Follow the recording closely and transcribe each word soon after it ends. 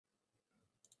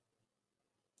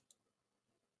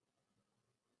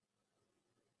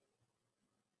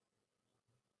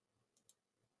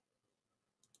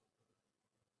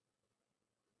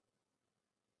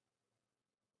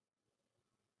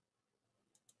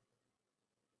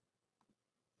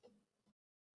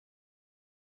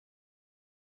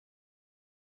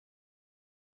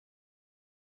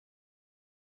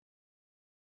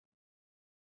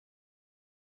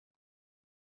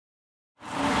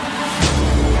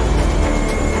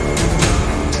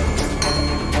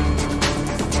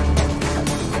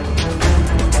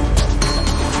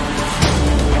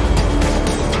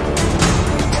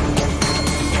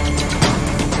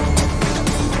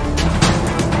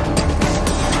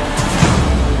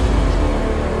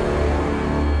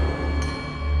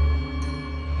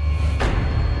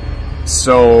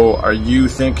So, are you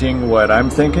thinking what I'm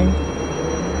thinking?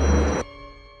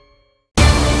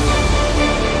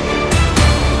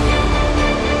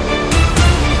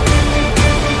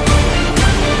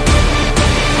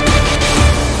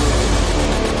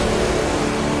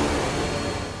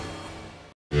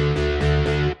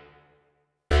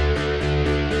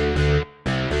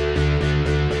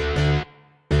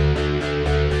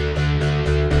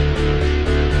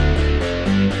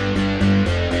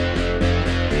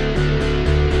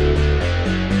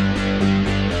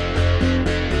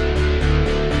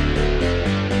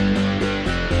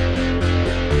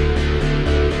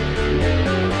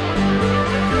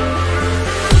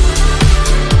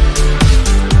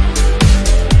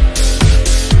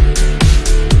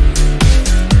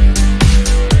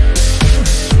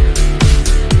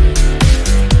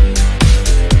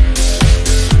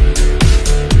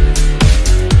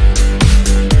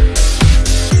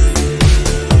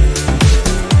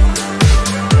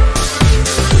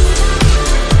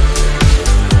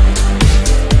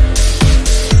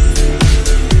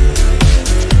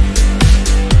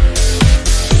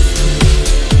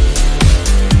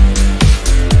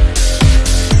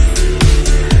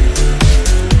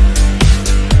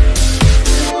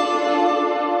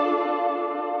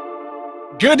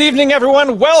 Good evening,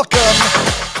 everyone. Welcome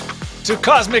to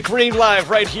Cosmic Reid Live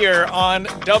right here on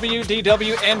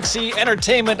WDWNT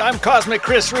Entertainment. I'm Cosmic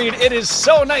Reid. It is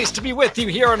so nice to be with you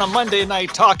here on a Monday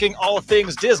night talking all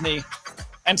things Disney.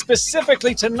 And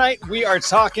specifically tonight, we are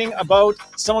talking about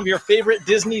some of your favorite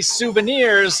Disney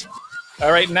souvenirs.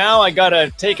 All right, now I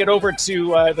gotta take it over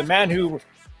to the man who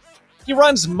he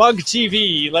runs Mug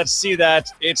TV. Let's see that.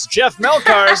 It's Jeff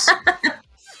Melkars.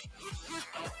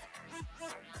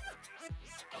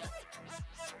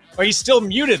 Oh, he's still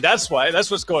muted. That's why.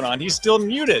 That's what's going on. He's still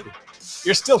muted.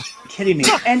 You're still kidding me.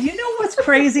 And you know what's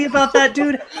crazy about that,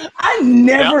 dude? I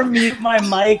never mute my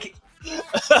mic.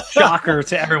 Shocker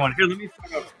to everyone. Here, let me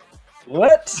find out.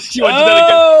 What? You want to do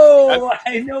that again?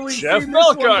 I know we've Jeff seen this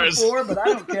one Melkars. before, but I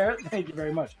don't care. Thank you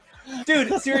very much.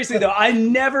 Dude, seriously, though, I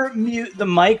never mute the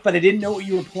mic, but I didn't know what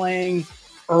you were playing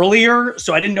earlier,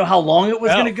 so I didn't know how long it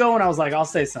was going to go, and I was like, I'll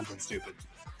say something stupid.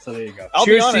 So there you go.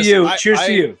 Cheers to you. Cheers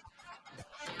to you.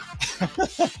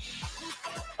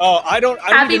 Oh, I don't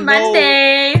Happy even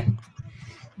Monday. know.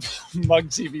 Mug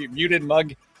TV, muted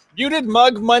mug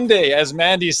Monday, as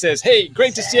Mandy says. Hey,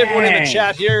 great to see everyone in the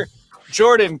chat here.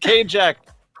 Jordan, K-Jack,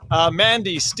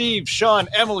 Mandy, Steve, Sean,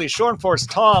 Emily, Shornforce,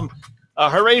 Tom,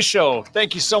 Horatio.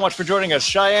 Thank you so much for joining us.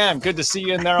 Cheyenne, good to see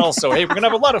you in there also. Hey, we're gonna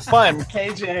have a lot of fun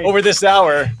KJ. over this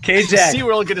hour. KJ, see,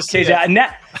 we're all good to see KJ.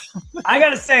 Now, I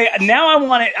gotta say, now I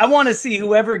want to see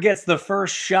whoever gets the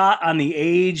first shot on the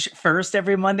age first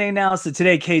every Monday now. So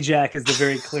today, K-Jack is the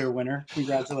very clear winner.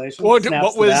 Congratulations. What did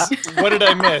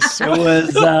I miss? It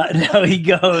was no. He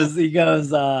goes.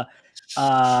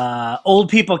 Old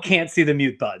people can't see the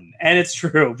mute button, and it's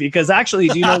true because actually,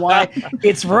 do you know why?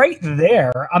 It's right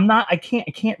there. I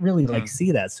can't really like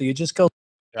see that. So you just go.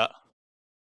 Yeah.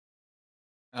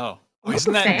 Oh,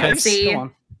 isn't that fancy?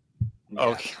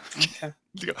 Oh,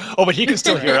 oh, but he can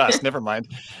still hear us. Never mind.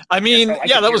 I mean,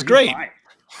 yeah, that was great.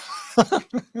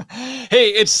 Hey,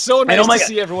 it's so nice to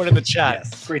see everyone in the chat.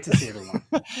 Yes, great to see everyone.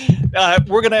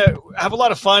 We're going to have a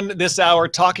lot of fun this hour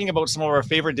talking about some of our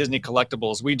favorite Disney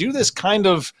collectibles. We do this kind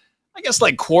of, I guess,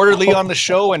 like quarterly on the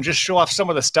show and just show off some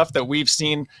of the stuff that we've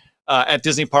seen at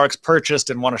Disney parks, purchased,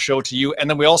 and want to show to you. And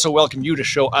then we also welcome you to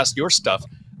show us your stuff.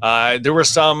 There were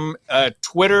some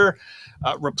Twitter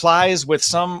replies with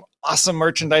some awesome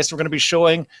merchandise we're going to be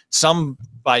showing, some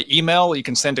by email. You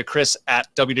can send to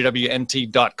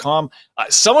chris@wdwnt.com.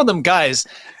 Some of them, guys,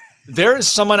 there is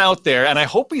someone out there, and I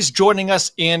hope he's joining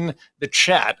us in the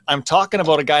chat. I'm talking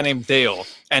about a guy named Dale,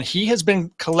 and he has been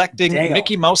collecting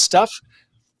Mickey Mouse stuff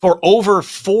for over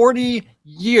 40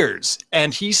 years,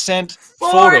 and he sent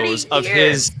photos of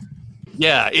his.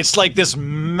 Yeah, it's like this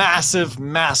massive,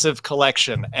 massive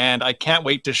collection, and I can't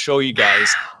wait to show you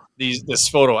guys this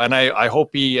photo, and I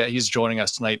hope he's joining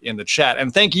us tonight in the chat.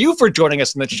 And thank you for joining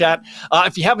us in the chat.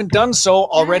 If you haven't done so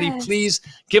already, please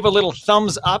give a little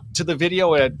thumbs up to the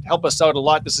video. It'd help us out a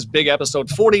lot. This is big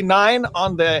episode 49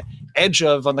 on the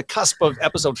cusp of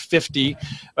episode 50.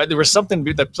 There was something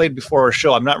that played before our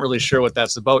show. I'm not really sure what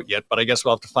that's about yet, but I guess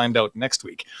we'll have to find out next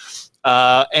week.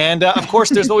 Of course,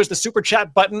 there's always the super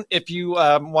chat button. If you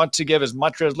want to give as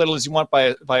much or as little as you want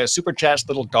by a super chat,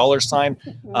 little $sign.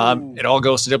 It all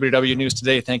goes to WDW News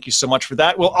Today. Thank you so much for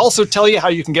that. We'll also tell you how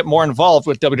you can get more involved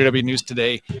with WDW News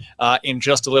Today in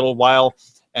just a little while,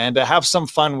 and have some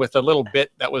fun with a little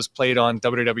bit that was played on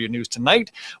WDW News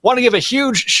tonight. Want to give a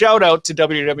huge shout out to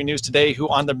WDW News Today, who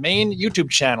on the main YouTube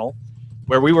channel,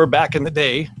 where we were back in the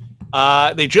day,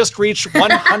 They just reached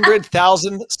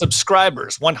 100,000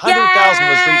 subscribers. 100,000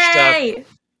 was reached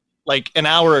like an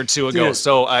hour or two ago. Dude.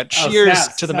 So cheers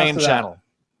to the main channel.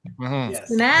 Yes.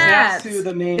 Snaps to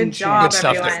the main Good job,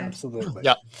 channel. everyone. Absolutely.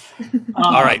 Yeah.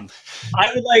 All right.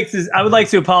 I would like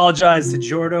to apologize to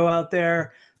Jordo out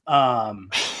there.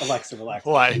 Alexa, relax.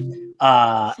 Why?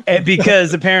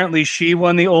 Because apparently she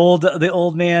won the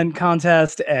old man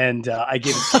contest, and I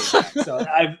gave it to her. So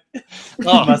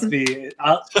must be.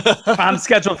 I'm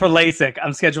scheduled for LASIK.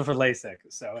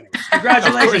 So anyway,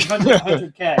 congratulations,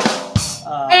 100K.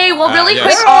 Hey, well, really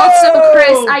quick, also,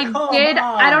 Chris, I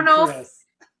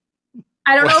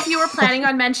don't know if you were planning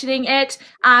on mentioning it,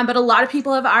 but a lot of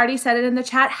people have already said it in the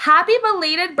chat. Happy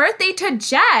belated birthday to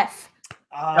Jeff.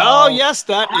 Oh, yes,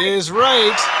 that is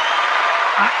right.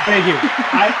 Thank you.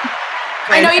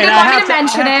 I know you didn't want me to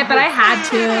mention it, but I had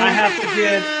to.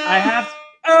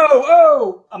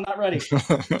 I'm not ready.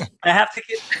 I have to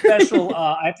give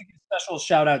special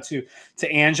shout out to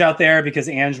Ange out there, because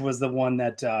Ange was the one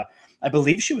that I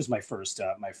believe she was my first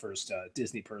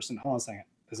Disney person. Hold on a second.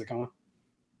 Is it coming?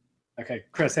 Okay,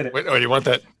 Chris, hit it. Wait, you want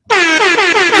that?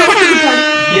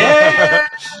 Yeah.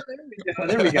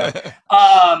 There we go.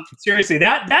 Seriously,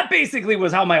 that basically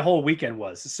was how my whole weekend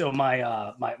was. So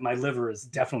my liver is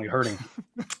definitely hurting.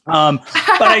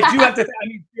 But I do have to.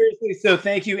 Seriously. So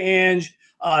thank you, Ange.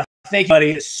 Thank you,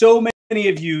 buddy. So many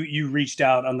of you reached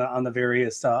out on the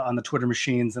various on the Twitter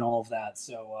machines and all of that.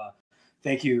 So.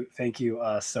 Thank you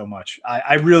so much.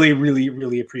 I really, really,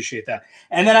 really appreciate that.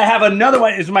 And then I have another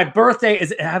one. It's my birthday.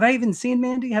 Have I even seen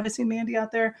Mandy? Have I seen Mandy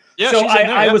out there? Yeah. So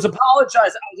I was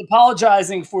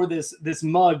apologizing for this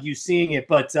mug, you seeing it,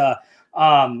 but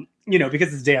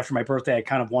because it's the day after my birthday, I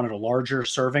kind of wanted a larger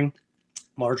serving,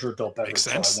 larger adult beverage. Makes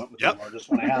sense. So I went with the largest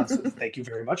one I have. So thank you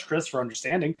very much, Chris, for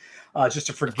understanding. Just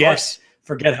to forget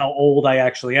how old I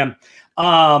actually am.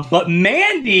 But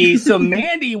Mandy,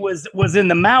 Mandy was in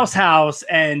the Mouse House,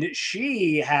 and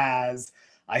she has,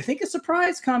 I think, a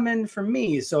surprise coming for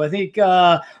me. So I think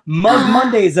Mug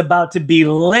Monday is about to be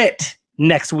lit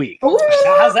next week. Ooh,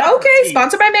 how's that? Okay,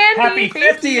 sponsored by Mandy.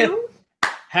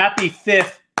 Happy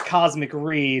 5th Cosmic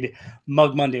Reid.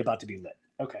 Mug Monday about to be lit.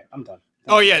 Okay, I'm done.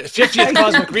 Oh yeah, 50th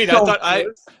Cosmic Reid.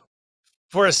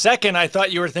 For a second I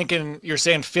thought you were saying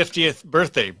 50th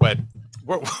birthday, but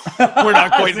we're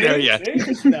not quite there yet.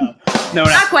 No,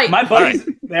 not quite. My buddy's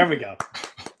there. We go.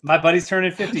 My buddy's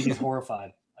turning 50. He's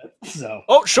horrified. So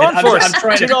Short Force,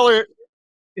 $2.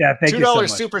 Yeah, thank you so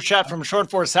much. Super chat from Short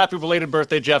Force. Happy belated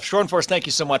birthday, Jeff. Short Force, thank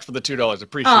you so much for the $2.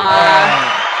 Appreciate it.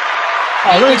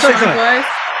 Really quick.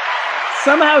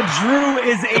 Somehow Drew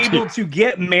is able to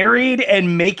get married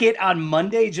and make it on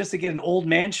Monday just to get an old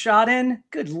man shot in.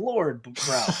 Good Lord,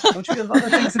 bro. Don't you have other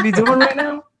things to be doing right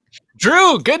now?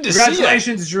 Drew, good to see you.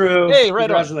 Congratulations, Drew. Hey, right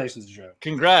Congratulations, on. Drew.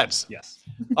 Congrats. Yes.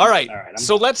 All right.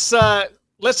 So let's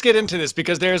get into this,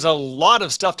 because there's a lot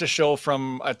of stuff to show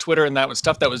from Twitter, and that was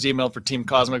stuff that was emailed for Team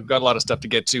Cosmic. We've got a lot of stuff to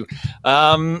get to.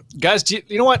 Guys,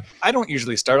 you know what? I don't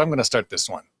usually start. I'm going to start this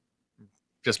one.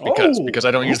 Just because I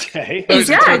don't usually. Okay.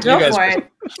 Yeah, go for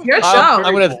it. Your show.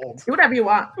 I'm gonna do whatever you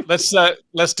want. Let's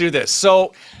do this.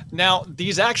 So now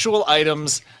these actual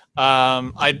items,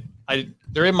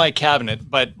 they're in my cabinet,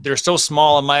 but they're so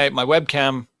small on my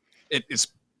webcam. It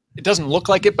doesn't look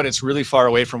like it, but it's really far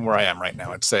away from where I am right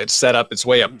now. It's set up. It's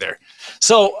way up there.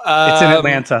 So it's in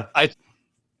Atlanta.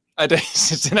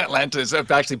 It's in Atlanta. It's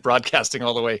actually broadcasting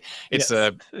all the way. It's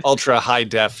ultra high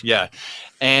def. Yeah.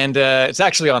 And it's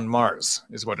actually on Mars,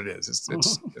 is what it is. It's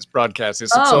broadcast.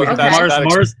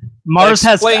 Mars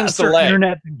has faster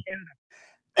internet than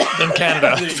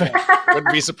Canada.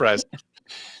 Wouldn't be surprised.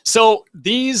 So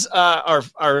these are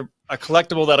a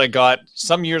collectible that I got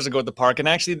some years ago at the park, and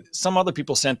actually some other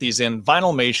people sent these in.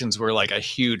 Vinylmations were like a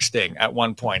huge thing at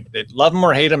one point. They love them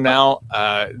or hate them now.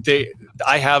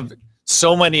 I have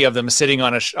so many of them sitting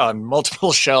on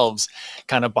multiple shelves,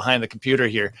 kind of behind the computer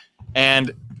here,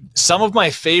 and some of my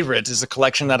favorites is a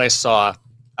collection that I saw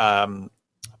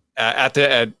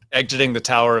at exiting the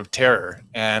Tower of Terror,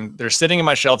 and they're sitting in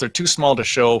my shelf. They're too small to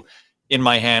show in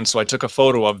my hand, so I took a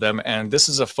photo of them, and this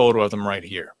is a photo of them right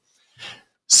here.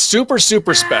 Super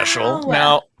special.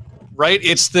 Now, right,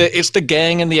 it's the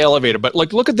gang in the elevator, but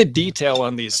like, look at the detail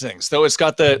on these things. Though it's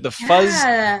got the fuzz,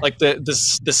 like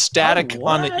the static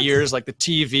on the ears, like the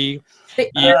TV.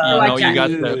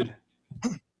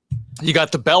 You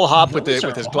got the bellhop with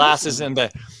his glasses and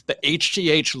the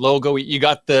HTH logo. You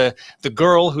got the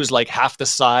girl who's like half the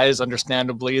size,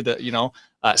 understandably.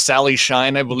 Sally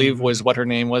Shine, I believe, was what her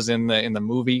name was in the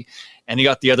movie. And you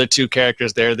got the other two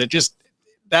characters there that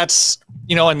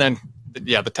and then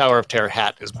the Tower of Terror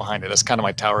hat is behind it. That's kind of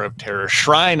my Tower of Terror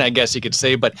shrine, I guess you could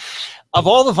say. But of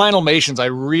all the Vinylmations, I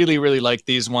really, really like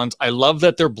these ones. I love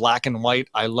that they're black and white.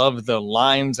 I love the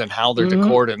lines and how they're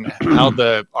decored and how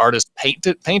the artist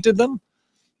painted them.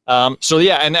 So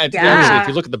yeah, and actually, if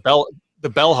you look at the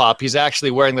bellhop, he's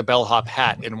actually wearing the bellhop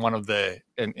hat in one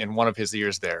of his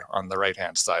ears there on the right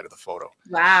hand side of the photo.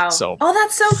 Wow. So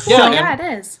that's so cool. Yeah,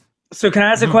 it is. So can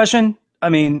I ask a question? I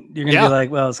mean, you're going to be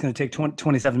like, well, it's going to take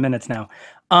 27 minutes now.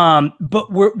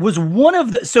 But was one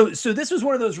of the, so this was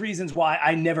one of those reasons why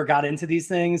I never got into these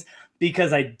things,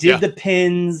 because I did the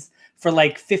pins for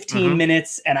like 15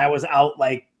 minutes and I was out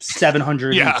like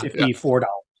 $754.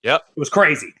 Yep. It was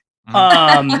crazy.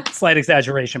 Slight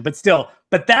exaggeration, but still,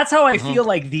 that's how I feel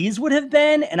like these would have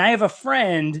been. And I have a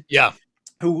friend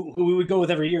who we would go with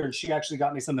every year, and she actually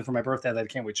got me something for my birthday that I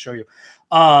can't wait to show you.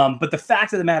 But the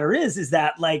fact of the matter is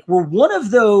that like we're one of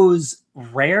those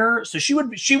rare. So she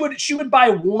would buy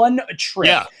one a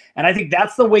trip, and I think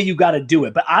that's the way you got to do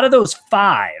it. But out of those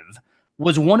 5,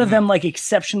 was one of them like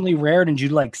exceptionally rare? Did you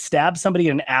like stab somebody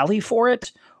in an alley for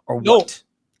it, or what? No.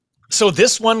 So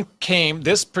this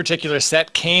particular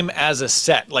set came as a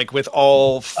set, like with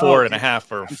all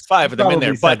 4.5 or 5 of them in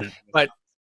there. But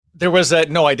there was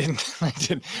no, I didn't.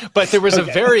 But there was a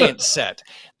variant set,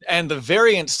 and the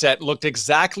variant set looked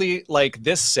exactly like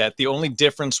this set. The only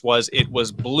difference was it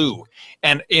was blue,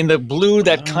 and in the blue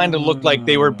that kind of looked like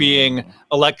they were being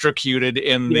electrocuted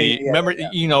in the. Remember,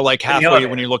 like halfway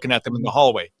when you're looking at them in the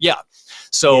hallway. Yeah.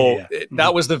 So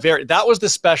that was the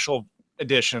special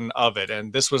edition of it,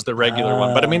 and this was the regular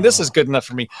one. But I mean, this is good enough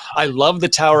for me. I love the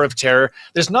Tower of Terror.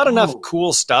 There's not enough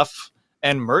cool stuff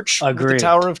and merch with the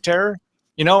Tower of Terror.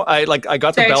 I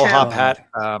got the bellhop hat.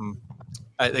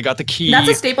 I got the key. That's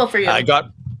a staple for you. I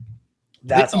got.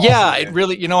 That's awesome, it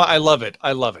really. I love it.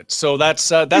 I love it. So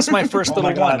that's my first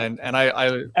little one, and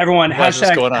I everyone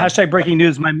hashtag breaking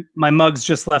news. My mugs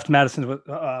just left Madison,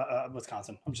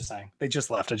 Wisconsin. I'm just saying they just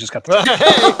left. I just got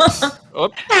the.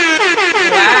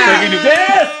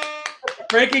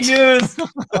 Breaking news!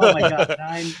 Oh my god,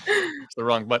 it's the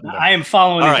wrong button. I am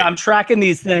following. I'm tracking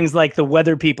these things like the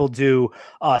weather people do.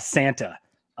 Santa.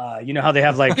 You know how they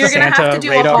have like Santa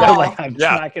radar? Like I'm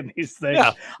tracking these things.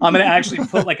 Yeah. I'm gonna actually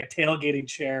put like a tailgating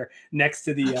chair next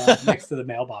to the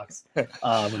mailbox.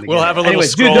 We'll have a little.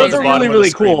 Anyways, dude, those are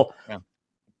really cool. Yeah.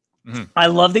 I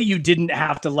love that you didn't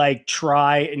have to like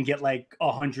try and get like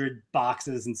 100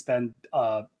 boxes and spend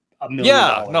 $1 million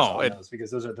on those, because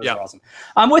those are awesome.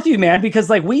 I'm with you, man, because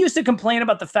like we used to complain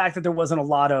about the fact that there wasn't a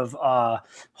lot of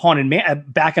haunted man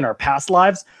back in our past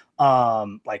lives.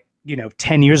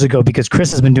 10 years ago, because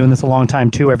Chris has been doing this a long time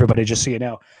too, everybody, just so you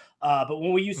know. But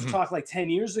when we used to talk like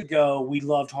 10 years ago, we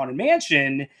loved Haunted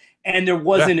Mansion, and there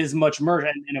wasn't as much merch.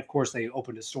 And of course, they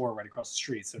opened a store right across the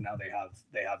street, so now they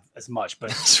have as much.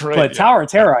 But Tower of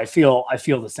Terror, I feel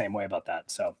the same way about that.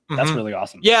 So that's really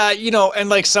awesome. Yeah, and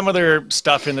like some of their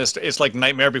stuff in this, it's like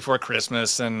Nightmare Before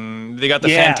Christmas, and they got the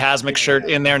Phantasmic shirt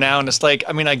in there now, and it's like,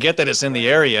 I mean, I get that it's in the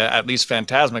area, at least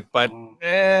Phantasmic, but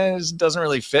it doesn't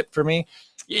really fit for me.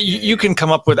 You can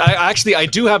come up with. I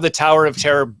do have the Tower of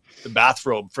Terror, the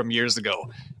bathrobe from years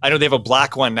ago. I know they have a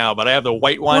black one now, but I have the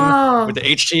white one with the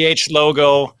HTH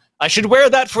logo. I should wear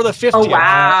that for the 50th. Oh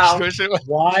wow!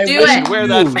 Why do it? Wear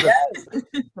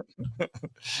that.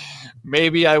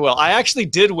 Maybe I will. I actually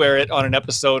did wear it on an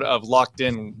episode of Locked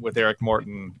In with Eric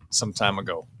Morton some time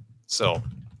ago. So.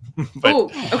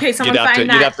 Okay. Someone find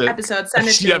that episode. Send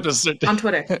it to on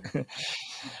Twitter.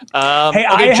 Hey,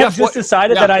 I have just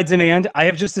decided that I demand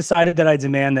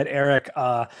that Eric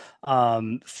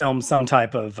film some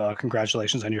type of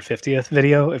congratulations on your 50th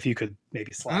video. If you could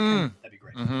maybe slack him, that'd be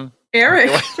great.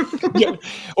 Eric.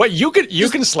 Well, you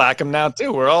can slack him now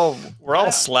too. We're all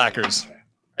slackers.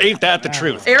 Ain't that the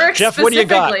truth? Eric, Jeff, what do you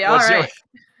got? All right.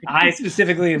 I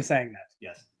specifically am saying that.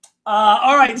 Yes.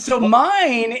 All right. So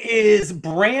mine is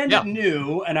brand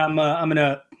new, and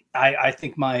I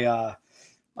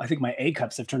think my A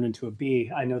cups have turned into a B.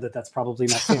 I know that's probably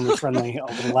not family friendly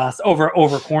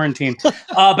over quarantine.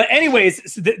 But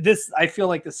anyways, so this I feel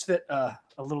like this fit a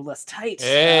little less tight.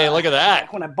 Hey, look at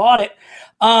that! When I bought it,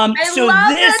 I love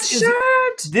that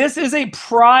shirt. This is a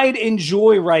pride and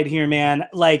joy right here, man.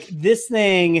 Like this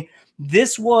thing.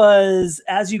 This was,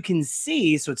 as you can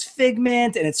see, so it's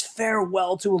Figment and it's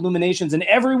Farewell to Illuminations, and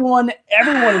everyone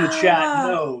in the chat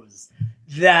knows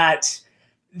that.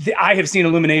 I have seen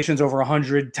Illuminations over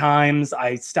 100 times.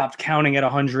 I stopped counting at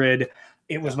 100.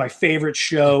 It was my favorite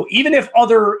show. Even if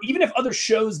other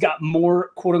shows got more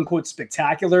quote unquote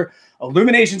spectacular,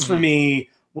 Illuminations for me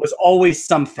was always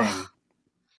something.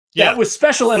 that was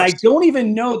special, and I don't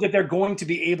even know that they're going to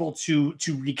be able to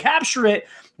recapture it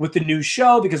with the new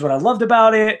show, because what I loved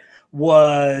about it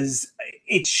was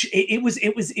it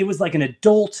was like an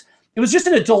adult. It was just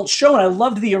an adult show, and I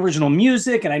loved the original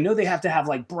music, and I know they have to have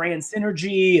like brand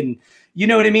synergy, and you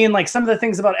know what I mean? Like some of the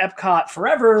things about Epcot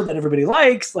Forever that everybody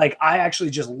likes, like I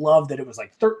actually just loved that it was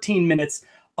like 13 minutes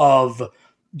of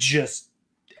just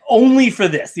only for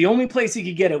this. The only place you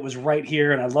could get it was right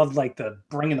here, and I loved like the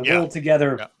bringing the world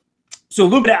together. Yeah. So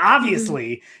Lumina,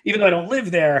 obviously, even though I don't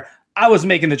live there, I was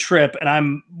making the trip, and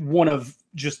I'm one of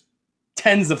just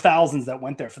tens of thousands that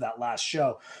went there for that last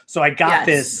show. So I got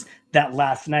this that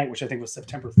last night, which I think was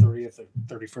September 30th or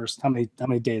 31st. How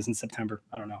many days in September?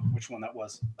 I don't know which one that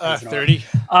was. 30.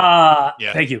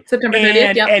 Thank you. September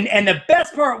 30th. And the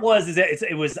best part was that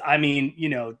it was, I mean, you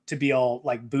know, to be all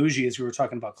like bougie as we were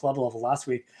talking about club level last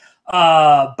week.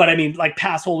 But I mean, like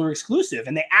pass holder exclusive,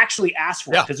 and they actually asked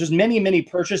for it, because there's many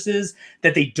purchases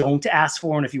that they don't ask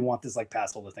for. And if you want this like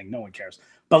pass holder thing, no one cares.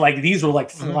 But like these were like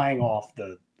flying off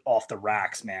the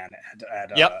racks, man.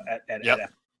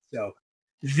 So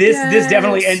this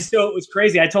definitely, and so it was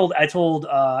crazy. I told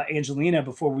Angelina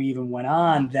before we even went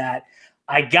on that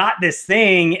I got this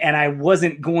thing and I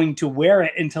wasn't going to wear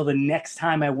it until the next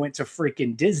time I went to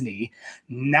freaking Disney,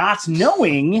 not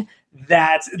knowing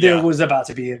that there was about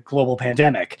to be a global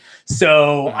pandemic.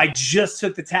 So I just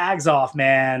took the tags off,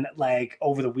 man, like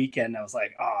over the weekend. I was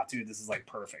like, oh dude, this is like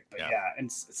perfect. But and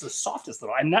it's the softest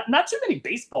little, and not too many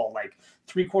baseball like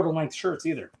 3/4 length shirts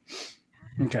either.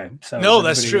 Okay, so no,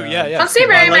 that's true. I don't see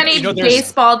very many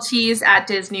baseball tees at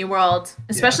Disney World,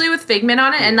 especially with Figment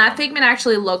on it, and that Figment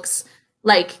actually looks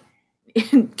like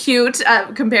cute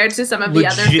compared to some of the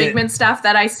other Figment stuff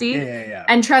that I see.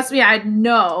 And trust me, I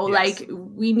know like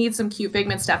we need some cute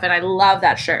Figment stuff, and I love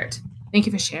that shirt. Thank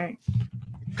you for sharing.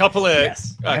 A couple of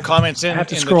comments in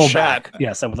the chat.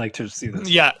 Yes, I would like to see this.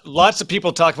 Yeah, lots of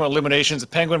people talking about Illuminations. The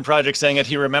Penguin Project saying it.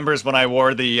 He remembers when I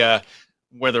wore the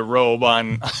robe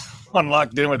on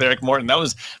Locked In with Eric Morton. That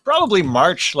was probably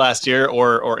March last year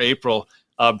or April.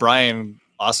 Brian,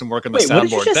 awesome work on the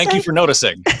soundboard. Thank you for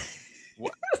noticing.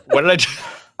 What did I?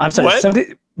 I'm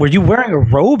sorry. Were you wearing a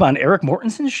robe on Eric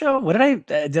Mortenson's show? What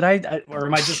did I? Or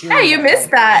am I just? Hey, you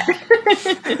missed that.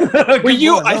 Were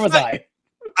you?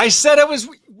 I said I was.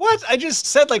 What? I just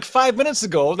said like 5 minutes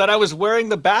ago that I was wearing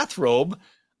the bathrobe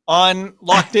on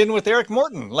Locked In with Eric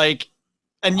Morton. Like,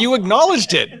 and you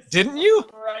acknowledged it, didn't you?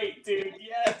 Right, dude.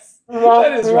 Yes.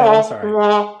 That is right.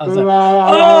 I'm sorry.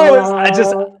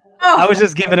 I was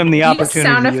just giving him the opportunity.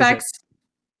 Sound effects.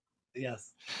 Yes.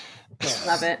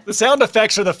 Love it. The sound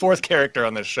effects are the fourth character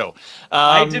on this show.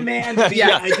 I demand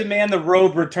the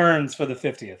robe returns for the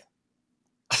 50th.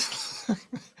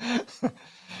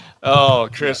 Oh,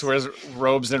 Chris wears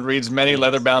robes and reads many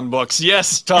leather-bound books.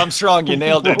 Yes, Tom Strong, you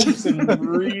nailed it. Robes and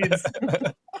reads.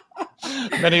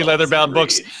 Many leather-bound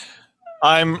books.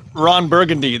 I'm Ron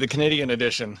Burgundy, the Canadian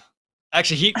edition.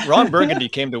 Actually, Ron Burgundy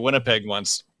came to Winnipeg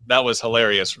once. That was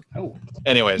hilarious. Oh.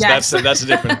 Anyways, that's a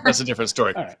different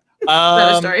story. All right.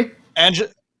 Another story.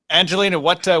 Angelina,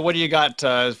 what do you got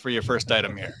for your first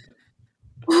item here?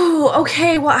 Oh,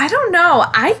 okay. Well, I don't know.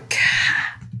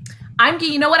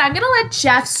 You know what? I'm gonna let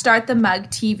Jeff start the mug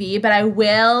TV, but I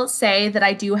will say that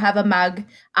I do have a mug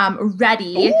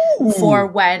ready for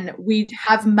when we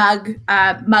have mug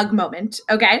moment.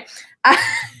 Okay.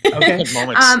 Okay.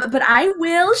 But I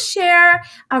will share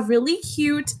a really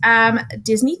cute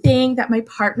Disney thing that my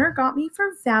partner got me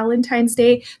for Valentine's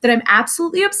Day that I'm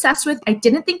absolutely obsessed with. I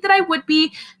didn't think that I would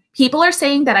be. People are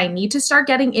saying that I need to start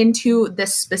getting into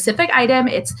this specific item.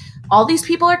 It's all these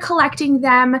people are collecting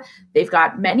them. They've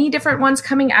got many different ones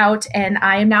coming out, and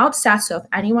I am now obsessed. So if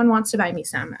anyone wants to buy me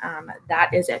some,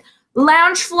 that is it.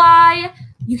 Loungefly.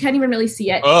 You can't even really see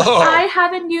it. Oh. I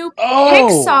have a new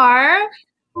Pixar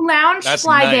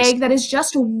Loungefly bag that is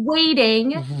just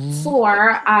waiting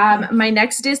for my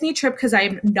next Disney trip, because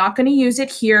I'm not going to use it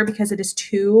here because it is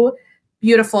too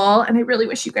beautiful, and I really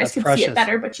wish you guys could see it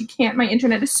better, but you can't. My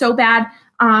internet is so bad.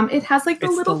 It has like the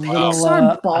little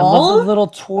Pixar ball. I love the little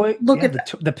toy. Look at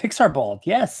the Pixar ball.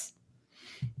 Yes,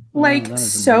 like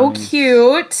so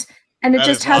cute, and it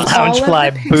just has all of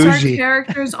the Pixar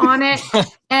characters on it.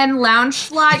 And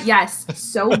Loungefly, yes,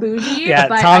 so bougie. Yeah,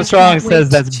 but Tom Strong says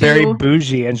that's very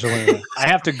bougie, Angelina. I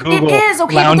have to Google. It is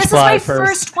okay. Loungefly this is my first.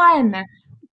 first one.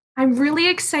 I'm really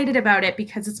excited about it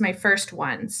because it's my first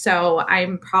one. So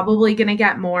I'm probably going to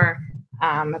get more.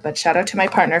 But shout out to my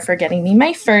partner for getting me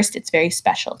my first. It's very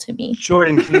special to me.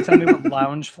 Jordan, can you tell me what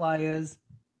Loungefly is?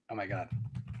 Oh, my God.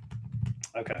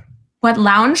 Okay. What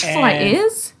Loungefly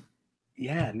is?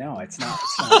 Yeah, no, it's not.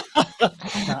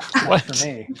 It's not for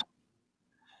me.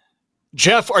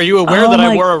 Jeff, are you aware that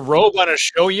I wore a robe on a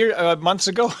show months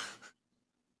ago?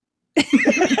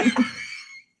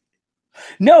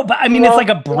 No, but I mean, it's like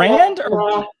a brand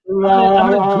or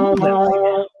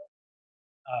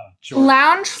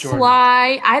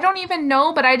Loungefly. I don't even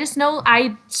know, but I just know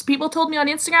people told me on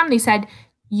Instagram, they said,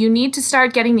 you need to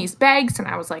start getting these bags. And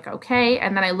I was like, okay.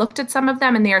 And then I looked at some of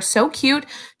them and they are so cute.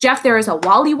 Jeff, there is a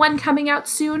Wally one coming out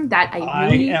soon that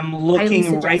I am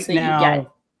looking right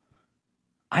now.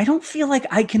 I don't feel like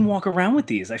I can walk around with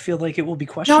these. I feel like it will be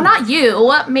questionable. No, not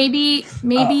you. Maybe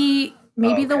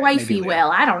the wifey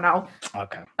will. I don't know.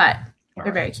 Okay. But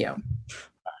they're very cute.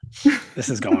 This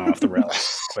is going off the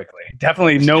rails quickly.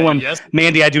 Definitely no one. Yes.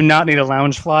 Mandy, I do not need a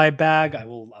Loungefly bag. I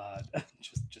will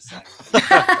just say.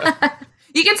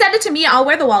 You can send it to me. I'll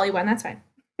wear the Wally one. That's fine.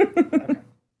 Okay. There you go.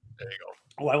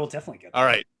 Oh, I will definitely get that. All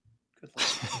right.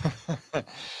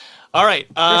 All right.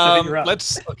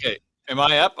 Okay. Am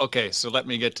I up? Okay. So let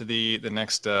me get to the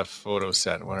next photo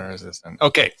set. Where is this then?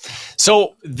 Okay.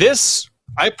 So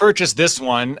I purchased this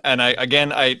one, and I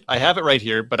have it right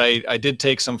here, but I did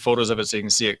take some photos of it so you can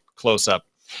see it close up.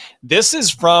 This is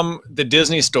from the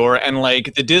Disney store, and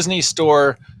like the Disney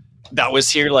store that was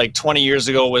here like 20 years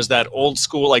ago was that old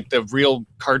school, like the real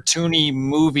cartoony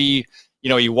movie. You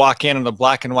know, you walk in on the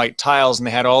black and white tiles, and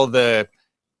they had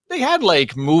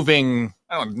like moving,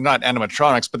 I don't know, not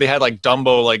animatronics, but they had like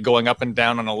Dumbo like going up and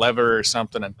down on a lever or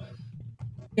something, and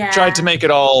tried to make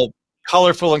it all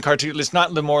colorful and cartoon. It's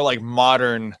not the more like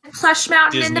modern Plush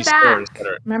Mountain Disney in the back.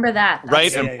 Remember that?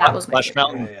 Right? That was Plush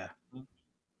Mountain.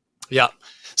 Yeah.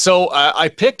 So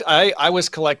I was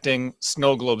collecting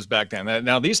snow globes back then.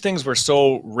 Now these things were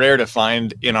so rare to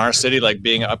find in our city, like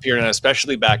being up here, and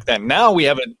especially back then. Now we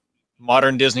have a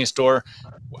modern Disney store.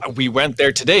 We went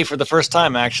there today for the first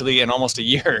time actually in almost a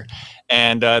year,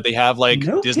 and they have like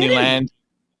Disneyland. Kidding.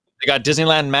 They got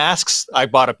Disneyland masks. I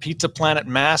bought a Pizza Planet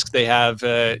mask. They have,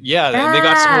 they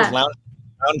got some of those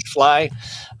Loungefly.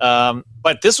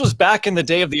 But this was back in the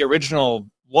day of the original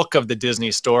look of the Disney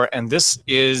store, and this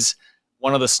is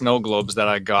one of the snow globes that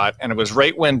I got, and it was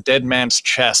right when Dead Man's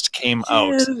Chest came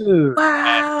out.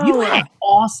 Wow. You have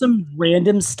awesome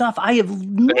random stuff I have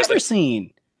never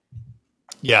seen.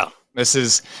 Yeah, this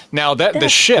is, now that the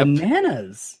ship.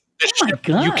 Bananas. My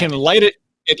God. You can light it.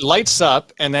 It lights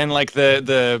up, and then like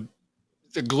the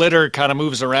glitter kind of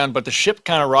moves around, but the ship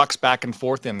kind of rocks back and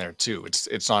forth in there too.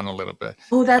 It's on a little bit.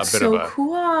 Oh, that's so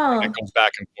cool. It goes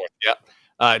back and forth. Yeah.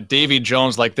 Davy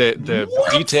Jones, like the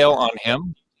detail on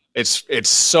him, it's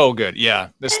so good. Yeah.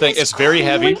 This thing, it's very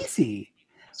heavy. It's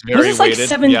very was this like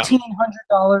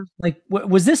 $1,700? Like,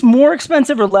 was this more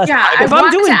expensive or less? Yeah, I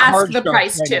want to ask the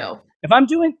price too. If I'm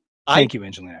doing, thank you,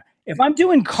 Angelina. If I'm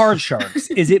doing Card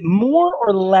Sharks, is it more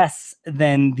or less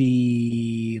than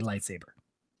the lightsaber?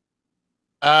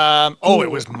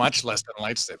 It was much less than a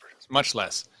lightsaber. It's much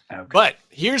less. Okay. But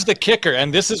here's the kicker,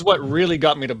 and this is what really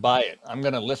got me to buy it. I'm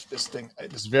going to lift this thing.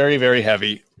 It's very, very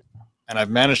heavy, and I've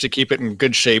managed to keep it in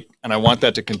good shape, and I want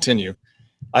that to continue.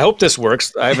 I hope this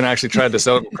works. I haven't actually tried this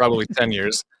out in probably 10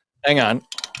 years. Hang on.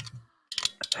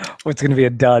 It's going to be a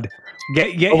dud.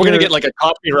 We're going to get like a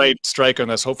copyright strike on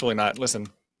this. Hopefully not. Listen.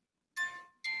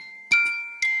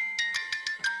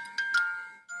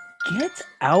 Get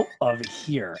out of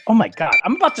here. Oh my God.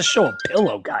 I'm about to show a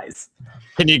pillow, guys.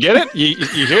 Can you get it? You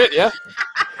hear it? Yeah.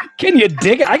 Can you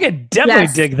dig it? I can definitely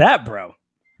dig that, bro.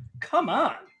 Come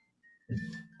on.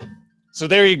 So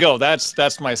there you go.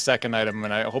 That's my second item,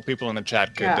 and I hope people in the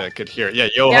chat could hear it.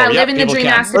 Yeah, living the dream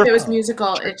asked if it was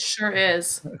musical. It sure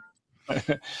is.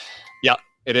 Yeah,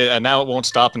 it is, and now it won't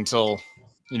stop until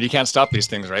you can't stop these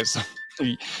things, right? So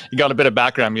you got a bit of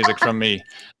background music from me.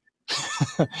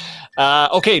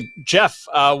 Okay, Jeff,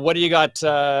 what do you got?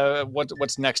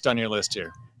 What's next on your list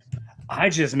here? I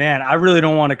really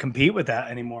don't want to compete with that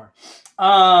anymore.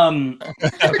 Okay,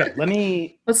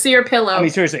 let's see your pillow. I mean,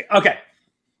 seriously. Okay.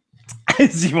 Do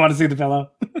you want to see the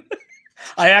pillow?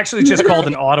 I actually just called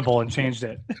an audible and changed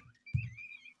it.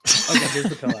 Okay, here's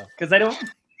the pillow. Because I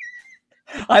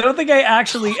don't think I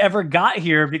actually ever got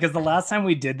here, because the last time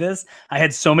we did this, I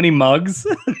had so many mugs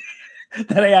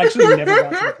that I actually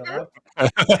never got to the pillow.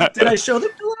 Did I show the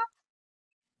pillow?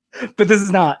 But this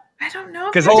is not. I don't know.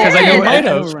 Because I might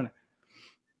have.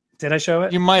 Did I show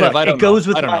it? You might have. I don't know. It goes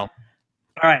with. I don't know.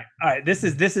 All right. This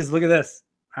is. Look at this.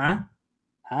 Huh?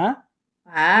 Wow.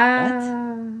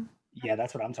 Yeah,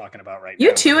 that's what I'm talking about right now.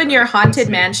 You too, and your haunted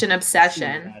mansion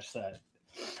obsession.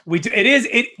 We do. It is.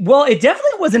 Well, it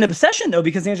definitely was an obsession though,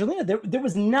 because Angelina, there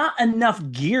was not enough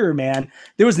gear, man.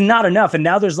 There was not enough, and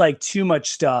now there's like too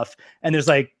much stuff, and there's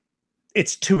like,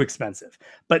 it's too expensive.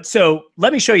 But so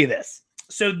let me show you this.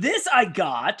 So this I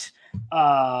got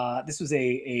this was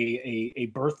a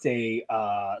birthday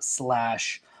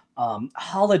slash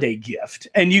holiday gift,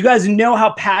 and you guys know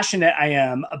how passionate I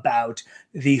am about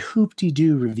the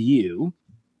Hoop-de-Doo review,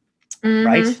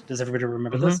 right? Does everybody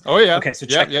remember this? Oh yeah. Okay, so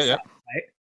check this out. Right?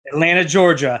 Atlanta,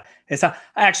 Georgia.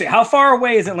 Actually, how far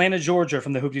away is Atlanta, Georgia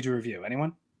from the Hoop-de-Doo review?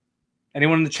 Anyone?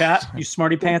 Anyone in the chat? You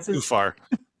smarty pantses? Too far.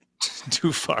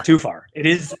 Too far. Too far. It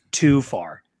is too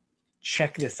far.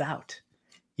 Check this out.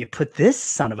 You put this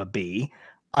son of a bee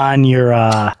on your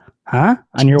on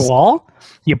your wall.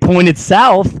 You point it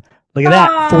south. Look at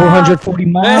that. 440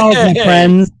 miles, my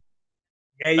friends.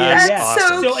 Yeah. That's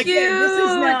so cute.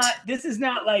 Again, this is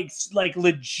not like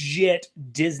legit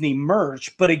Disney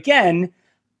merch, but again,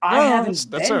 I haven't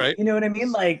that's all right. You know what I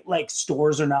mean? Like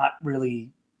stores are not really,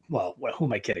 well, who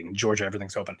am I kidding? In Georgia,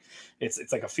 everything's open.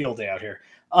 It's like a field day out here.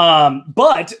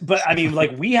 But I mean,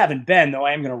 like, we haven't been, though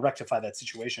I am going to rectify that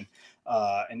situation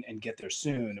and get there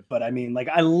soon. But I mean, like,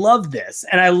 I love this,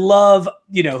 and I love,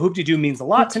 Hoop-de-Doo means a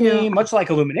lot to me, much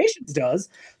like Illuminations does.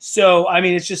 So I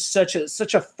mean, it's just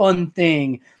such a fun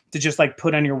thing to just like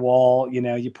put on your wall.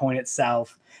 You point it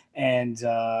south, and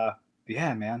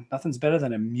yeah, man, nothing's better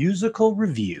than a musical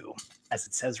review, as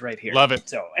it says right here. Love it.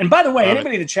 So, and by the way,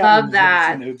 anybody in the chat love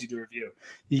that. The Hoop-de-Doo review,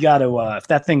 you got to if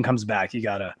that thing comes back, you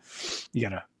gotta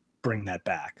bring that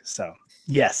back. So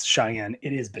yes, Cheyenne,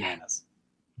 it is bananas.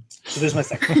 So there's my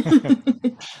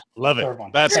second. Love it.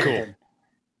 That's cool.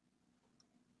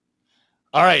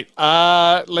 All right,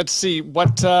 let's see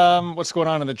what's going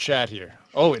on in the chat here.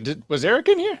 Oh, was Eric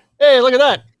in here? Hey, look at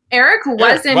that. Eric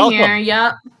was in here.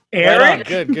 Yep. Eric,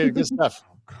 good stuff.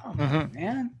 Come on,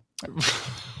 man.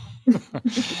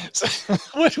 So,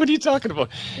 what are you talking about?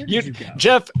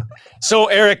 Jeff. So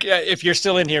Eric, if you're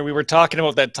still in here, we were talking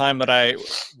about that time that I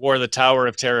wore the Tower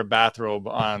of Terror bathrobe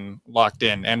on Locked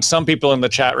In, and some people in the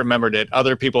chat remembered it.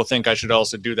 Other people think I should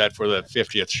also do that for the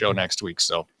 50th show next week.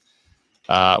 So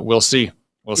we'll see.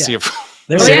 We'll see if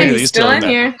he's still in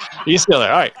here. He's still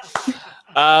there. All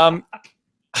right.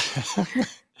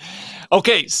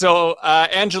 Okay, so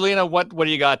Angelina, what do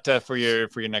you got for your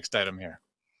next item here?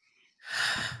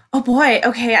 Oh boy.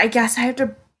 Okay, I guess I have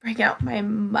to bring out my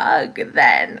mug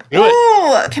then.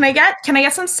 Ooh, can I get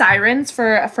some sirens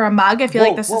for a mug? I feel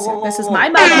like this is my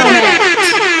mug moment.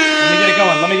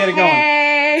 Let me get it going.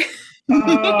 Hey.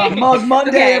 Mug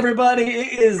Monday, everybody.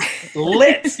 It is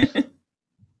lit.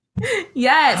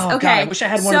 Yes. Oh, okay. God, I wish I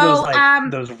had one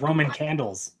of those Roman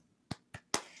candles.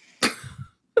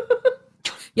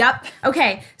 Yep.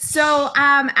 Okay. So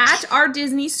at our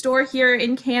Disney store here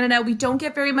in Canada, we don't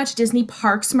get very much Disney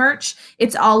parks merch.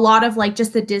 It's a lot of like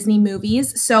just the Disney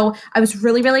movies. So I was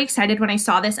really, really excited when I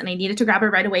saw this, and I needed to grab it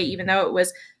right away, even though it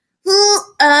was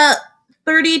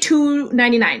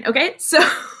 $32.99. Okay. So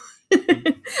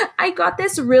I got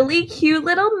this really cute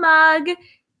little mug,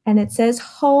 and it says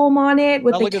home on it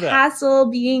with the castle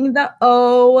being the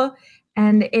O.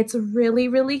 And it's really,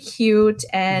 really cute.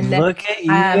 And look at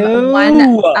you.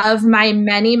 One of my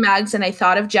many mugs. And I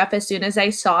thought of Jeff as soon as I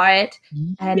saw it.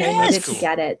 And I needed to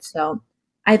get it. So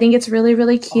I think it's really,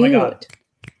 really cute. Oh my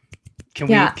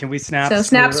God. Can we snap? So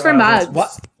snaps for mugs.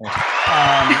 What?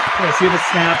 Chris, you have the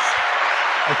snaps.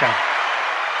 Okay.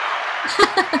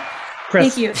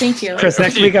 Chris, thank you. Chris,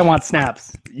 next week I want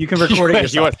snaps. You can record it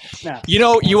yourself.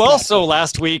 You also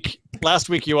last week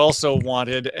you also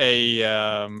wanted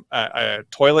a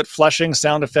toilet flushing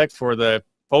sound effect for the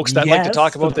folks that like to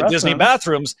talk about the Disney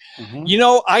bathrooms.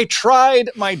 Mm-hmm. I tried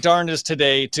my darndest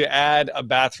today to add a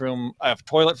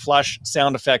toilet flush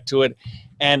sound effect to it,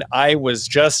 and I was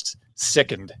just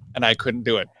sickened, and I couldn't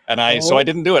do it, so I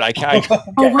didn't do it. I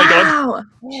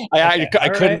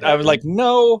couldn't. I was like,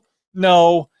 no.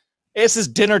 This is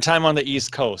dinner time on the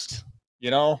East Coast,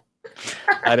 Dinner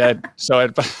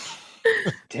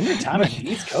time on the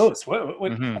East Coast. What?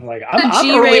 Mm-hmm. I'm like,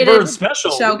 I'm early bird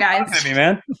special show, guys. Me,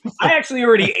 man. I actually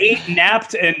already ate,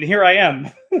 napped, and here I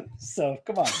am. So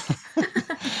come on.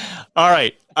 All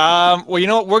right. Well,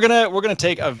 we're gonna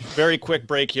take a very quick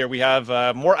break here. We have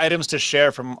more items to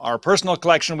share from our personal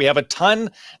collection. We have a ton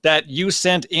that you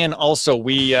sent in. Also,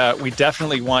 we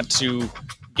definitely want to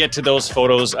get to those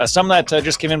photos. Some that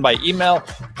just came in by email,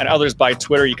 and others by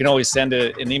Twitter. You can always send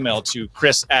an email to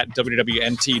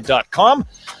chris@wdwnt.com.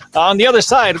 On the other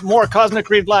side, more Cosmic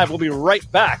Reid Live. We'll be right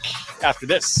back after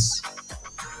this.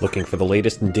 Looking for the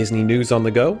latest in Disney news on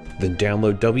the go? Then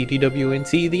download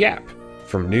WDWNT, the app.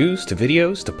 From news to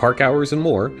videos to park hours and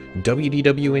more,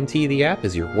 WDWNT, the app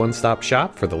is your one-stop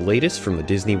shop for the latest from the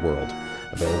Disney world.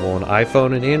 Available on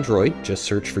iPhone and Android, just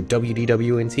search for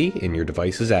WDWNT in your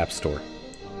device's app store.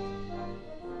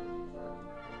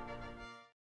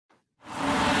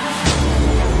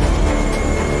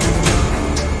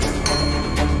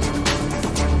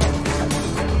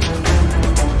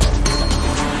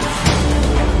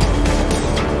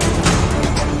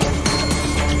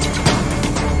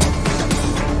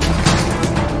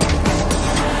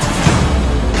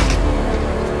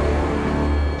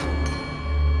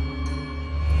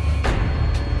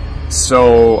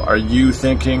 So, are you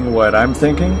thinking what I'm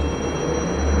thinking?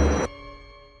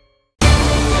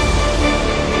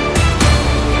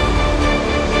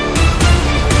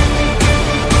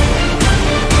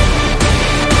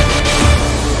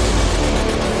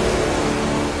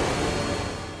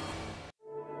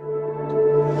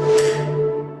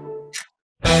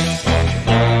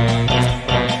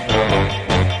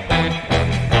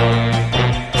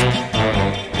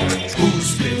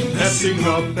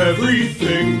 Up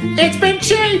everything. It's been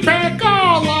J-Pack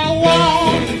all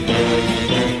along.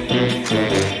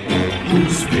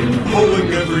 Who's been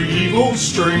pulling every evil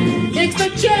string? It's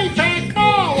been J-Pack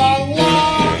all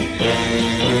along.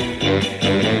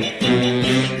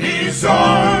 He's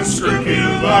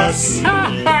unscrupulous,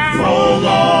 full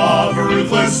of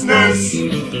ruthlessness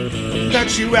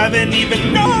that you haven't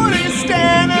even noticed,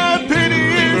 and a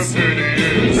pity is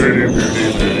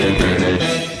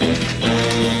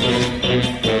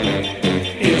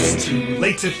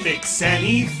late to fix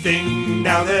anything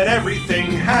now that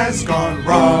everything has gone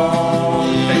wrong.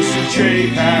 Thanks to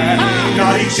J-Pack,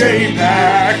 naughty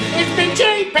J-Pack. It's been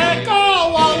J-Pack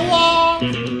all along,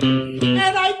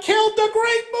 and I killed the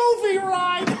great movie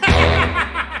ride.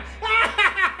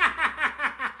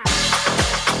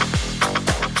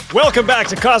 Welcome back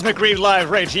to Cosmic Reid Live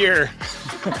right here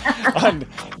on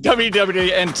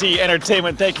WDWNT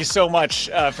Entertainment. Thank you so much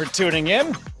for tuning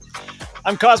in.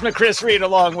 I'm Cosmic Chris Reid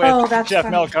along with Jeff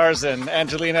Melcars and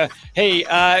Angelina. Hey,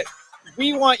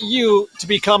 we want you to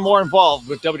become more involved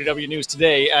with WW News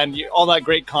Today and all that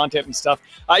great content and stuff.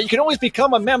 You can always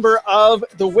become a member of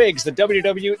the WIGS, the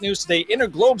WW News Today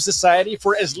Interglobe Society,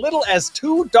 for as little as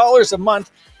 $2 a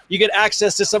month. You get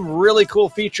access to some really cool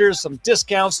features, some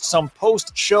discounts, some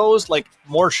post shows, like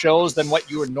more shows than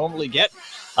what you would normally get.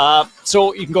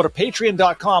 So you can go to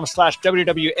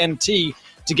patreon.com/WWNT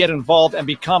to get involved and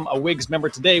become a WIGS member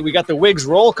today. We got the WIGS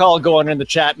roll call going in the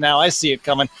chat now. I see it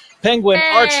coming. Penguin,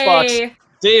 Archfox,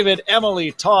 David,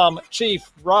 Emily, Tom, Chief,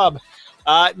 Rob,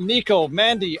 Nico,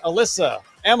 Mandy, Alyssa,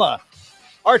 Emma,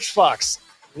 Archfox,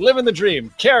 Living the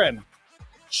Dream, Karen,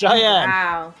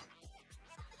 Cheyenne,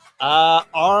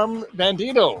 Arm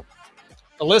Bandito,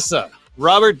 Alyssa,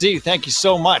 Robert D. Thank you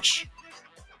so much.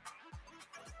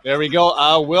 There we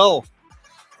go. Will,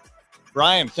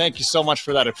 Brian, thank you so much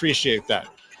for that. Appreciate that.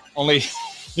 Only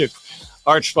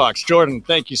Archfox, Jordan,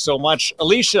 thank you so much.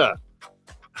 Alicia,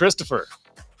 Christopher,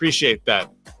 appreciate that.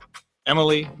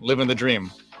 Emily, living the dream.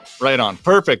 Right on.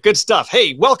 Perfect. Good stuff.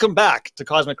 Hey, welcome back to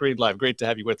Cosmic Reid Live. Great to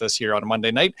have you with us here on a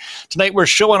Monday night. Tonight, we're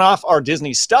showing off our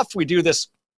Disney stuff. We do this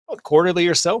quarterly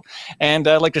or so, and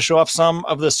I'd like to show off some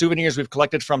of the souvenirs we've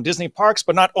collected from Disney parks,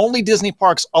 but not only Disney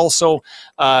parks, also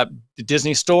the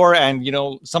Disney store. And you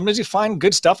know, sometimes you find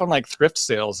good stuff on like thrift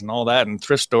sales and all that, and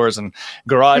thrift stores and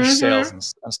garage sales and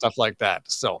stuff like that.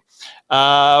 So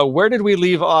where did we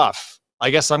leave off? I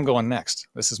guess I'm going next.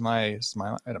 This is my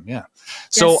item. Yeah.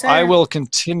 So yes, I will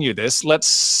continue this.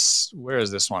 Where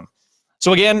is this one?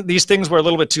 So again, these things were a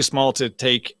little bit too small to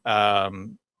take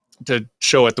to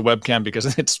show at the webcam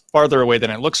because it's farther away than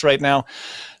it looks right now.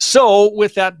 So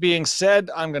with that being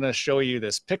said, I'm going to show you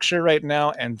this picture right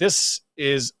now. And this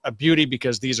is a beauty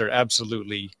because these are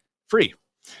absolutely free.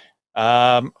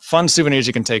 Fun souvenirs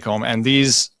you can take home. And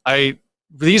these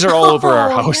are all over our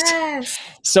house. Yes.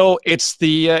 So it's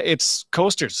it's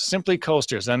coasters, simply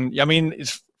coasters. And I mean,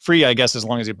 it's free, I guess, as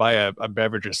long as you buy a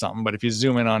beverage or something. But if you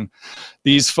zoom in on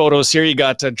these photos here, you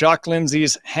got Jock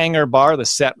Lindsay's Hangar Bar, the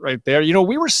set right there. You know,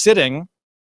 we were sitting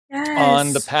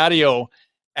on the patio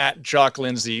at Jock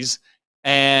Lindsay's,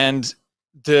 and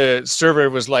the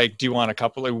server was like, do you want a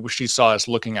couple? She saw us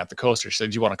looking at the coaster. She said,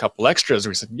 do you want a couple extras?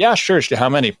 We said, yeah, sure. She said, how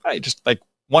many? Just like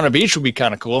one of each would be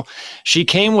kind of cool. She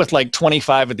came with like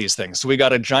 25 of these things. So we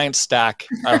got a giant stack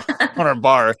on our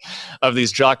bar of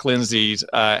these Jock Lindsay's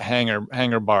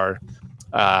hangar bar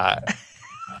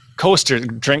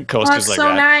drink coasters like that.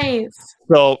 So nice.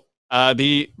 So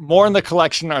the more in the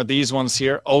collection are these ones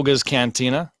here, Olga's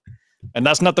Cantina. And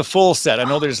that's not the full set. I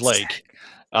know there's like,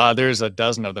 there's a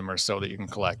dozen of them or so that you can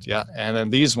collect. Yeah. And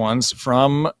then these ones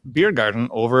from Beer Garden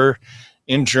over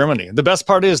in Germany. The best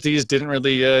part is these didn't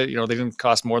really, they didn't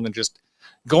cost more than just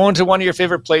going to one of your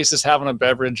favorite places, having a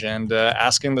beverage, and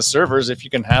asking the servers if you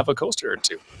can have a coaster or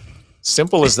two.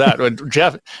 Simple as that.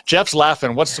 Jeff's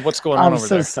laughing. What's going on over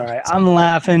there? I'm so sorry. I'm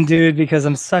laughing, dude, because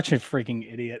I'm such a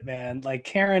freaking idiot, man. Like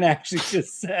Karen actually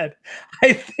just said,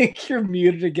 I think you're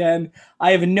muted again.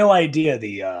 I have no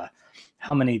idea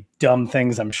how many dumb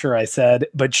things I'm sure I said,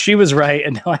 but she was right,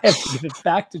 and now I have to give it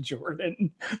back to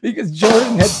Jordan because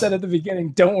Jordan had said at the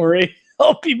beginning, don't worry,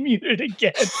 I'll be muted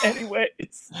again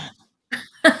anyways.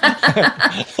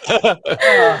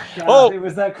 Oh, it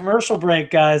was that commercial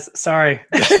break, guys. Sorry.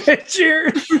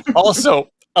 Cheers. Also,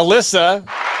 Alyssa,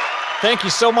 thank you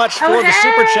so much for the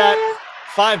super chat.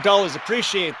 $5.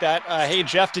 Appreciate that. Hey,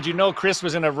 Jeff, did you know Chris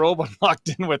was in a robe locked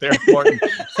in with Eric Morton?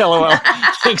 LOL.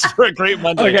 Thanks for a great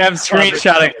Monday. Okay, I'm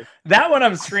screenshotting. That one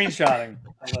I'm screenshotting,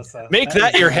 Alyssa. Make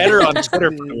that your header on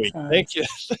Twitter for the week. Thank you.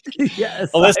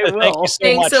 Yes, Alyssa, thank you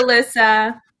so much. Thanks,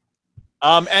 Alyssa.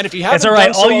 And if you haven't That's all right.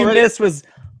 done so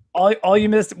All you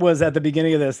missed was at the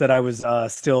beginning of this that I was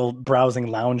still browsing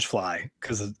Loungefly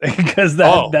because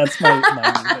that's my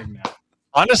thing now.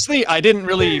 Honestly, I didn't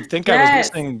really think I was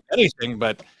missing anything,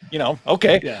 but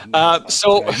okay. Yeah,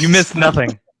 so you missed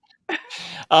nothing.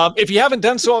 If you haven't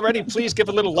done so already, please give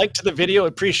a little like to the video.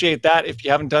 Appreciate that. If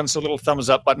you haven't done so, a little thumbs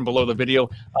up button below the video.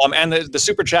 And the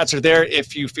super chats are there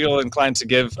if you feel inclined to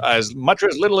give as much or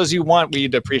as little as you want.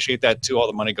 We'd appreciate that too. All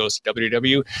the money goes to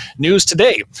WDW News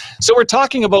Today. So we're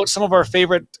talking about some of our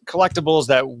favorite collectibles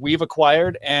that we've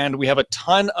acquired, and we have a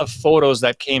ton of photos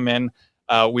that came in.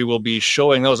 We will be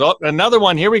showing those. Oh, another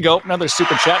one. Here we go. Another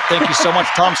super chat. Thank you so much,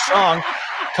 Tom Strong.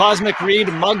 Cosmic Reid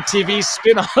Mug TV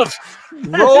spinoff.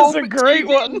 That's a great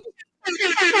one.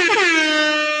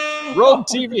 Rogue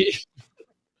TV.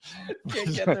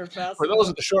 Can't get there fast For those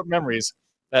with the short memories,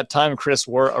 that time Chris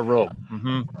wore a robe.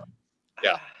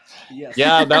 Yeah. Yes.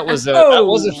 Yeah, that was a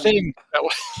thing.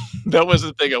 That was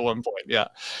a thing at one point. Yeah.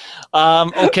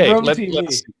 Okay. Rogue let's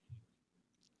TV.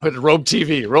 Put Robe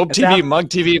TV, Mug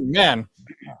TV. Man,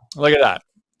 look at that.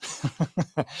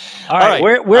 All right.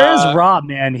 Where is Rob,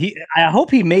 man? I hope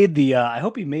he made the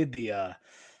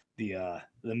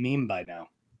meme by now.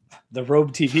 The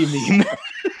Robe TV meme.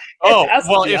 Oh,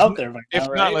 well, if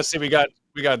right? not, let's see. We got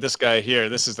this guy here.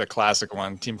 This is the classic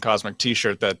one, Team Cosmic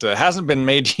T-shirt that hasn't been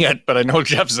made yet, but I know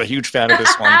Jeff's a huge fan of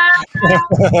this one.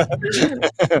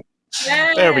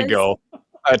 Yes. There we go.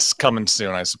 That's coming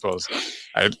soon, I suppose.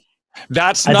 I did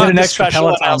an extra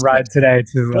Peloton ride today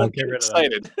to get rid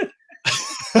excited.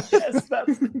 Yes,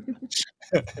 that's...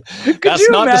 Could you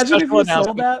imagine if you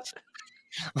sold that?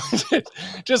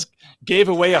 Just gave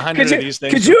away 100 of these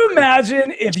things. Could you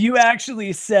imagine if you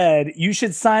actually said you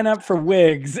should sign up for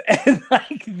WIGS and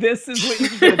like this is what you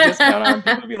can get a discount on?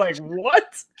 People would be like,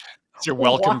 "What?" It's your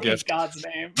welcome Why gift. In God's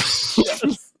name.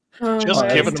 Yes. Just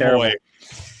give it away.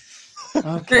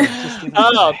 Okay. Just give it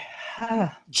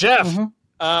away. Jeff.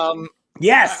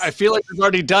 Yes. I feel like we've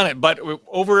already done it, but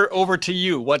over to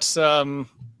you. What's No.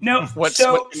 what's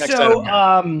your next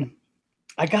item here?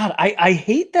 I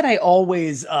hate that I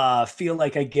always feel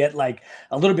like I get like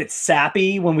a little bit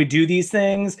sappy when we do these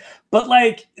things, but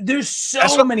like there's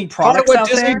so many products out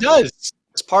Disney there. does.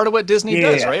 It's part of what Disney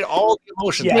does, right? All the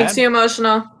emotions. Yeah. Makes you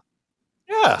emotional.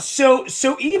 Yeah. So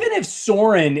even if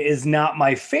Soarin' is not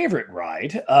my favorite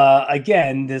ride,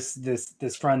 again, this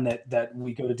friend that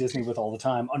we go to Disney with all the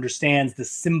time understands the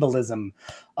symbolism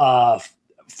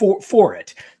for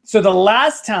it. So the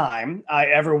last time I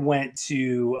ever went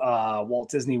to Walt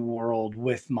Disney World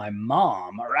with my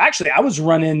mom, or actually I was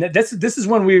running this is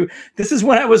when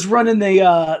I was running the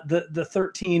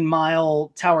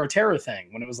 13-mile Tower of Terror thing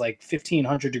when it was like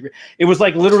 1,500 degrees. It was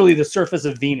like literally the surface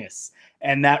of Venus.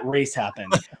 And that race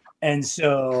happened. And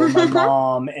so my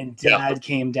mom and dad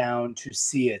came down to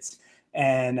see it.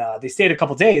 And they stayed a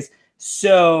couple days.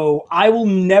 So I will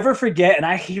never forget, and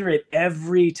I hear it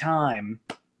every time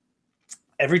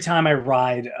I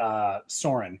ride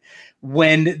Soarin',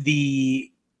 when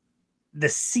the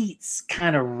seats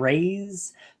kind of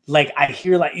raise. Like I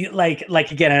hear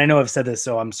like again, and I know I've said this,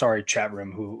 so I'm sorry, chat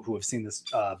room who have seen this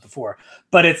before,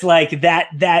 but it's like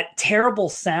that terrible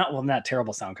sound. Well, not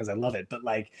terrible sound because I love it, but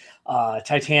like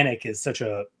Titanic is such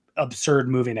a absurd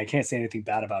movie, and I can't say anything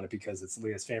bad about it because it's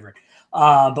Leah's favorite.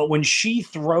 But when she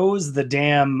throws the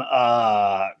damn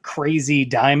crazy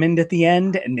diamond at the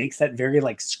end and makes that very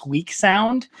like squeak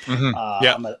sound,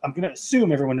 I'm gonna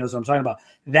assume everyone knows what I'm talking about.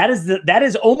 That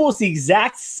is almost the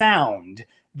exact sound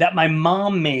that my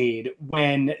mom made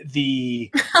when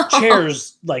the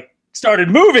chairs like started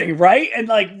moving, right? And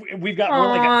like we're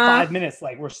like at 5 minutes,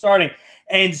 like we're starting.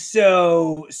 And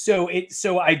so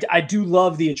I do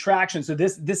love the attraction. So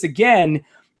this again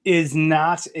is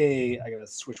not I gotta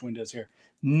switch windows here.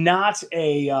 Not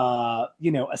a a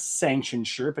sanctioned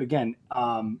shirt, but again,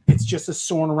 it's just a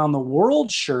Soarin' Around the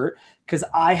World shirt because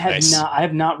I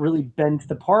have not really been to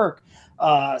the park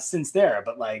since there,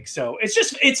 but like, so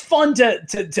it's fun to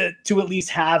at least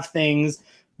have things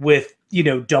with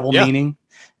double meaning.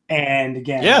 And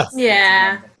again,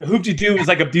 Hoop-de-doo is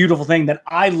like a beautiful thing that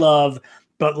I love,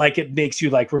 but like it makes you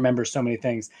like remember so many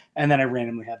things. And then I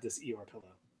randomly have this Eeyore pillow.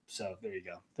 So there you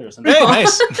go. There's Hey,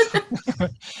 nice.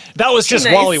 That was just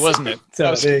Nice. Wally, wasn't it?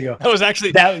 So there you go. That was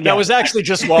actually that was actually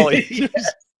just Wally.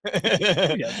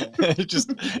 Yeah.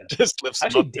 just lifts him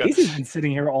Actually, up. Daisy's been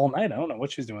sitting here all night. I don't know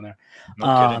what she's doing there.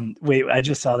 No kidding. Wait, I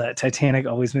just saw that Titanic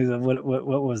always moves. What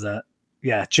was that?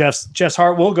 Yeah, Jeff's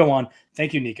heart will go on.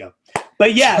 Thank you, Nico.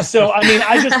 But yeah, so I mean,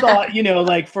 I just thought,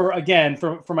 like for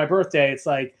my birthday, it's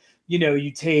like,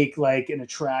 you take like an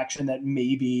attraction that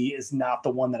maybe is not the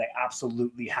one that I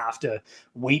absolutely have to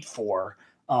wait for.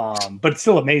 But it's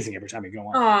still amazing every time you go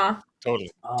on. Aw. Totally.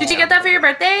 Did you get that for your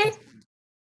birthday?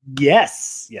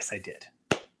 Yes, I did.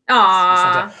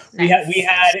 Aw. We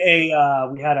had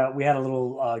a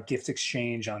little gift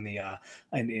exchange on the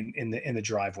in the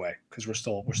driveway because we're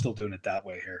still doing it that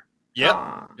way here. Yep.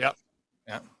 Aw. Yep.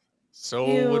 Yeah. So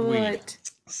would we. Cute.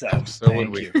 So would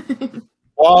we.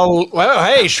 Well,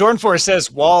 hey, Shornforce says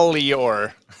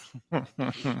Wallior.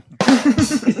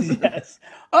 Yes.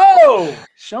 Oh,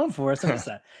 Shornforce. What's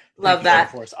that? Love that.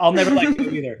 Shornforce. I'll never let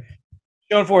you either.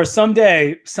 Shornforce,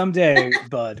 someday,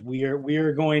 bud. We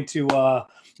are going to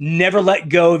never let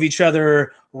go of each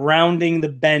other, rounding the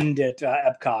bend at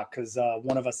Epcot, because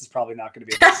one of us is probably not going to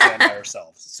be able to stand by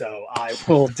ourselves. So I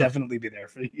will definitely be there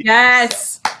for you.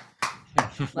 Yes. So.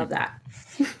 Love that.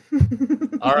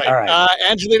 All right.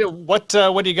 Angelina, what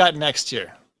do you got next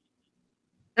here?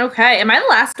 Okay. Am I the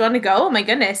last one to go? Oh my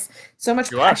goodness. So much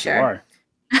pressure.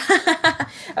 You are.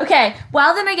 Okay.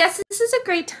 Well, then I guess this is a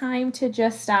great time to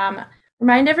just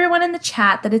remind everyone in the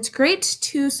chat that it's great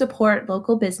to support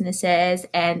local businesses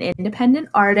and independent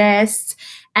artists.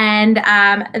 And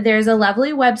there's a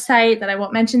lovely website that I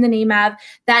won't mention the name of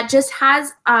that just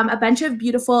has a bunch of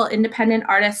beautiful independent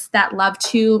artists that love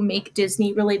to make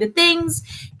Disney related things.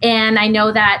 And I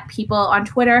know that people on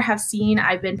Twitter have seen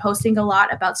I've been posting a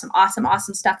lot about some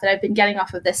awesome stuff that I've been getting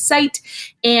off of this site.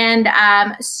 And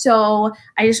so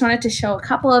I just wanted to show a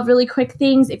couple of really quick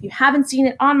things. If you haven't seen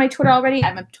it on my Twitter already,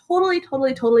 I'm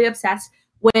totally obsessed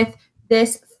with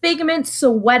this Figment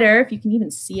sweater. If you can even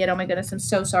see it. Oh my goodness, I'm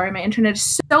so sorry. My internet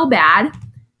is so bad.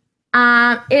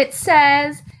 It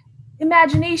says,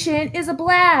 "Imagination is a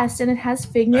blast," and it has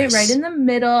Figment right in the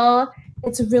middle.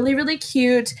 It's really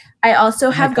cute. I also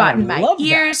have gotten my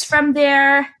ears from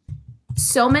there.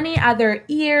 So many other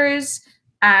ears.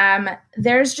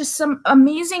 There's just some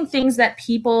amazing things that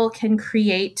people can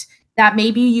create that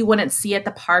maybe you wouldn't see at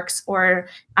the parks, or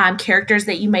characters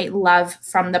that you might love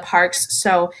from the parks.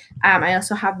 So I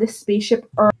also have this Spaceship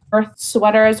Earth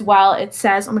sweater as well. It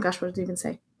says, oh my gosh, what does it even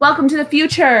say? "Welcome to the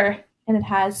future." And it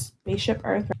has Spaceship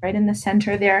Earth right in the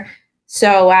center there.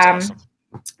 So awesome.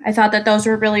 I thought that those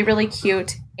were really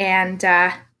cute. And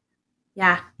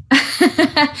yeah,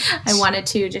 I wanted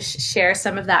to just share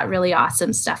some of that really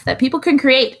awesome stuff that people can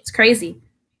create. It's crazy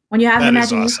when you have an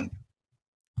imagination.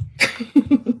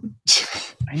 Awesome.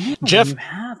 Jeff, you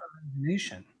have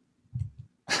imagination.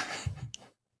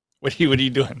 What are you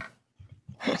doing?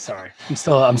 Sorry,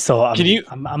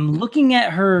 I'm looking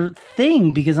at her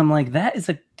thing because I'm like, that is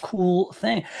a cool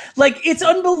thing. Like, it's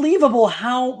unbelievable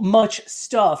how much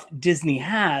stuff Disney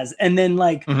has, and then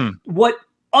like what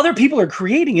other people are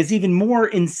creating is even more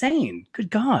insane. Good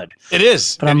God, it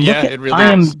is. But it really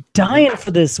I am dying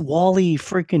for this Wally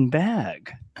freaking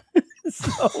bag.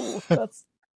 So that's.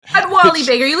 At Wally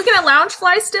Big, are you looking at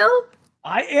Loungefly still?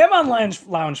 I am on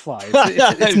Loungefly.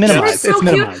 It's minimized. So it's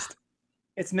minimized.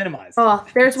 It's minimized. Oh,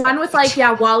 there's one with like,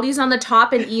 Wally's on the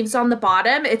top and Eve's on the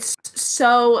bottom. It's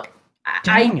so.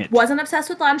 I wasn't obsessed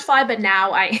with Loungefly, but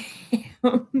now I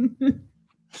am.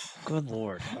 Good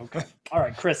Lord. Okay. All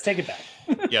right, Chris, take it back.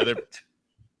 Yeah.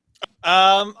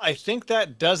 I think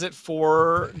that does it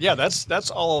for. Yeah,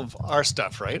 that's all of our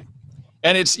stuff, right?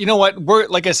 And it's, you know what, we're,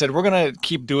 like I said, we're going to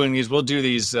keep doing these. We'll do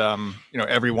these,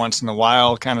 every once in a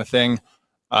while kind of thing.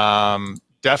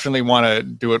 Definitely want to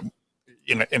do it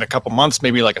in a couple months,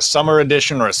 maybe like a summer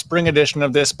edition or a spring edition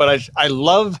of this. But I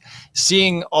love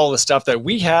seeing all the stuff that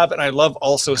we have. And I love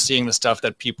also seeing the stuff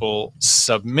that people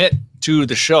submit to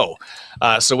the show.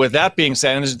 So with that being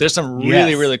said, and there's some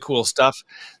really cool stuff.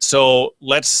 So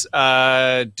let's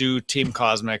do Team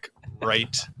Cosmic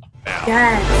right now.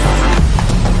 Yes.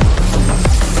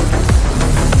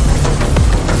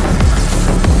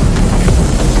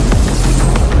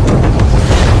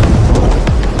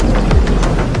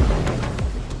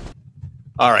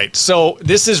 All right, so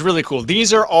this is really cool.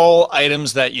 These are all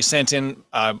items that you sent in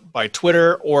by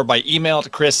Twitter or by email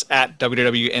to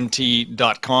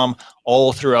chris@wdwnt.com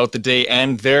all throughout the day,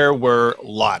 and there were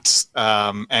lots,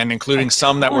 and including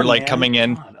some that were like coming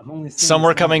in. Some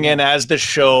were coming in as the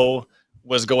show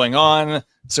was going on.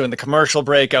 So in the commercial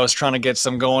break, I was trying to get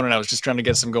some going, and I was just trying to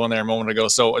get some going there a moment ago.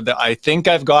 So I think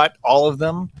I've got all of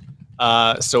them.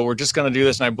 So we're just going to do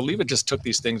this, and I believe it just took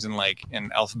these things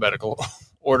in alphabetical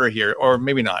order here, or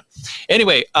maybe not.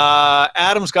 Anyway,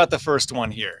 Adam's got the first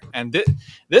one here, and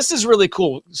this is really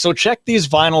cool. So check these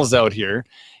vinyls out here.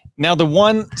 Now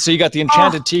so you got the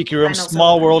Enchanted Tiki Room,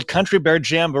 Small World, Country Bear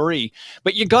Jamboree,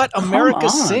 but you got America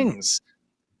Sings.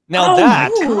 Now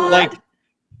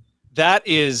that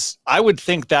is, I would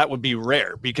think that would be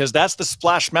rare, because that's the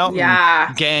Splash Mountain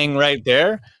gang right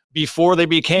there before they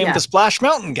became the Splash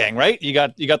Mountain gang, right? You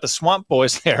got the Swamp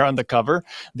Boys there on the cover,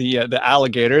 the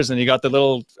alligators, and you got the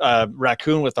little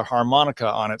raccoon with the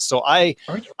harmonica on it. So I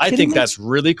think that's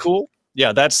really cool.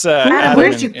 Yeah, that's Adam,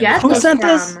 where'd you get Who sent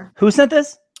this? Who sent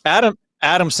this?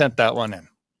 Adam sent that one in.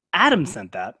 Adam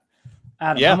sent that.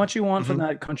 Adam, how much you want for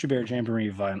that Country Bear Jamboree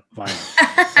vinyl?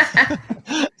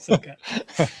 So good.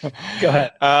 Go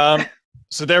ahead.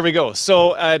 So there we go.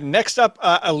 So next up,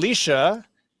 Alicia,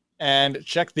 and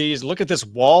check these. Look at this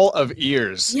wall of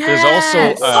ears. Yes.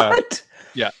 There's also What?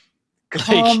 Yeah.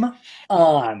 Come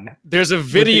on. There's a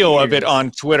video of it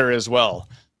on Twitter as well.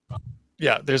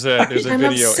 Yeah, there's a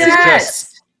video.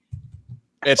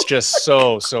 It's just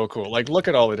so cool. Like, look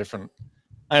at all the different.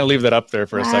 I'll leave that up there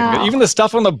for a second. But even the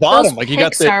stuff on the bottom, like you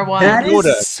got the that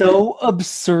is so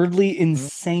absurdly,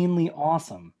 insanely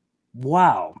awesome.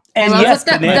 Wow. And yes,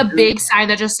 the big sign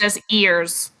that just says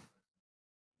ears.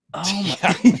 Oh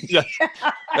my!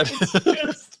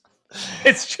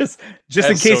 It's just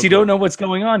in case you don't know what's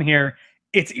going on here.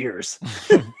 It's ears.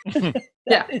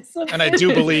 Yeah, and I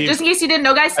do believe, just in case you didn't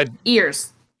know, guys,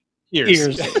 ears.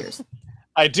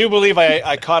 I do believe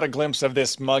I caught a glimpse of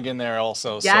this mug in there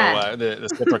also. Yeah. So the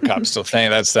slipper cup. So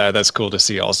that's cool to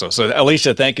see also. So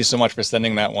Alicia, thank you so much for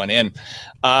sending that one in.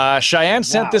 Cheyenne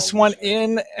sent this one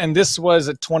in, and this was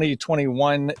a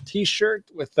 2021 T-shirt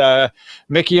with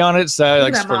Mickey on it.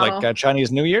 For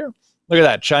Chinese New Year. Look at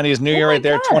that, Chinese New Year right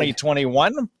there,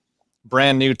 2021.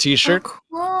 Brand new T-shirt.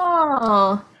 Oh,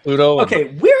 cool. Pluto.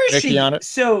 Okay, where is Mickey she? On it.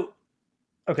 So,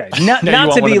 okay, not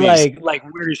to be like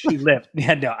where does she live?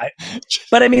 Yeah, no,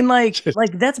 but I mean like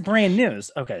that's brand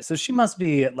news. Okay, so she must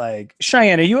be at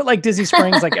Cheyenne. Are you at Disney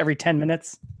Springs every 10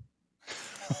 minutes?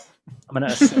 I'm gonna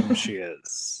assume she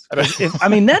is. I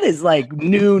mean that is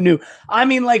new. I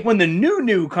mean when the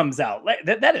new comes out,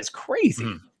 that is crazy.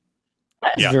 Mm.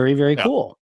 That's very, very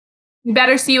cool. You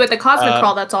better see you at the Cosmic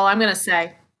Crawl. That's all I'm gonna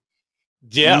say.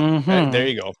 Yeah, there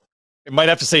you go. It might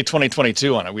have to say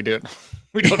 2022 on it. We don't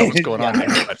know what's going on there.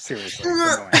 But seriously.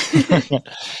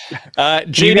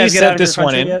 JD sent this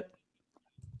one in.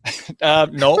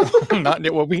 No, not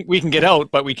well. We can get out,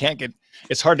 but we can't get.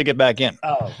 It's hard to get back in.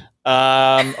 Oh.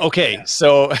 Okay,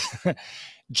 so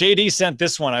JD sent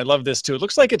this one. I love this too. It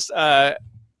looks like it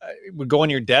would go on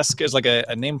your desk as a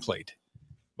nameplate,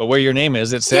 but where your name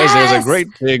is, it says there's a great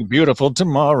big beautiful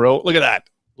tomorrow. Look at that.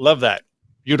 Love that.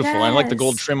 Beautiful. Yes. I like the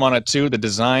gold trim on it too. The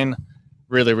design,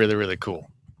 really, really, really cool.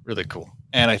 Really cool.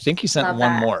 And I think he sent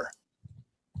one more.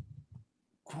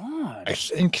 God. I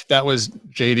think that was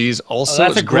JD's also.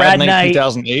 That's a grad night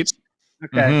 2008.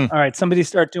 Okay. All right. Somebody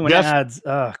start doing ads.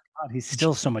 Oh God, he's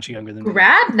still so much younger than me.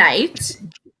 Grad night.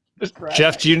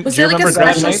 Jeff, do you a remember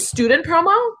special student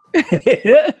promo?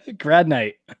 Grad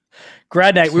night.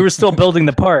 Grad night. We were still building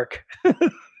the park.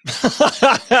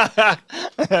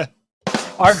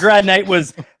 Our grad night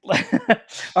was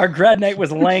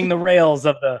laying the rails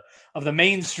of the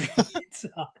main street.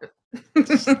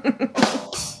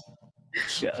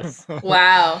 Yes.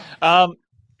 Wow.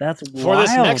 That's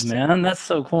wild, man. That's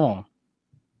so cool.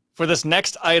 For this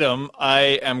next item,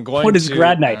 I am going to... What is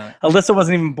grad night? Alyssa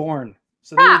wasn't even born.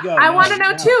 So there you go. I want to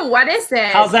know too. What is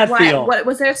it? How's that feel? What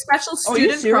was there a special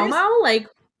student promo?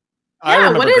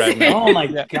 What is it? Oh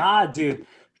my God, dude.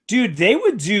 Dude, they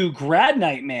would do grad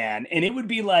night, man, and it would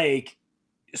be like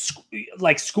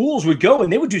schools would go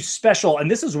and they would do special, and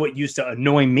this is what used to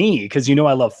annoy me because I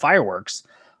love fireworks.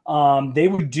 They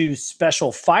would do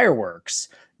special fireworks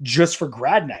just for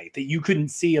grad night that you couldn't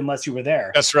see unless you were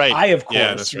there. That's right. I, of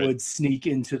course, would sneak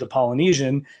into the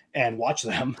Polynesian and watch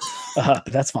them, but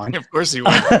that's fine. Of course you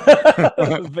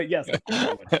would. But yes, of course I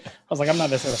would. I was like, I'm not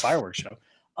missing a fireworks show.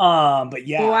 But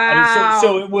yeah, wow.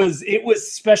 So it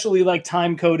was specially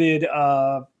time coded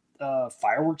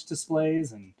fireworks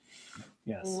displays, and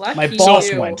yes, lucky my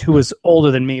boss went, who was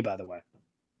older than me, by the way.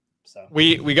 So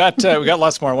we got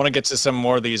lots more. I want to get to some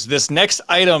more of these. This next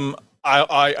item,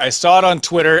 I saw it on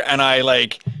Twitter, and I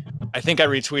think I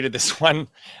retweeted this one.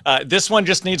 This one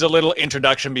just needs a little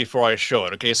introduction before I show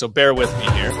it. Okay, so bear with me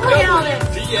here.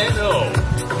 WDNO.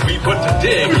 We put the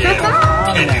dig in.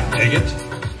 Can you dig it?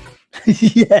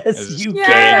 Yes, you Yes.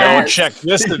 There you go. Check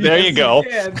this. There you go.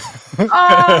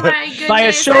 Oh my goodness! By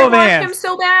a show I of want hands. him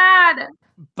so bad.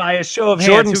 By a show of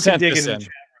Jordan hands, who can sent dig this it in in. the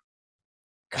chat?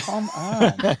 Come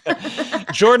on.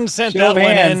 Jordan sent Show that of one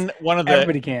hands. in. One of the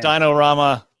Everybody can.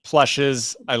 Dinorama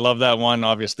plushes. I love that one.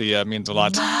 Obviously, means a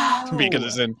lot to me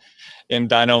because it's in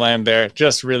Dino Land there.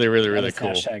 Just really, really, That really is cool.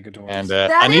 hashtag adorable. And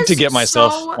That I need to is get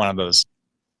myself so- one of those.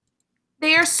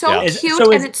 They are so Yeah.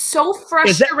 cute, and it's so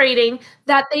frustrating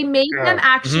that they made them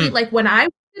actually Mhm. like when I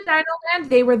went to Dino Land,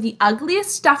 they were the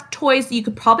ugliest stuffed toys that you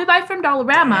could probably buy from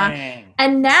Dollarama. Dang.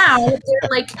 And now they're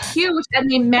like cute and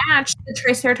they match the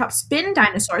Triceratops spin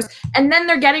dinosaurs. And then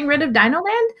they're getting rid of Dino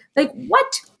Land? Like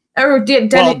what? Or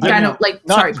did Well, Dino like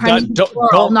not- sorry, Primeval don't- World,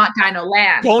 don't- not Dino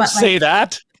Land. Don't but, say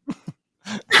that.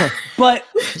 But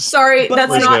sorry, but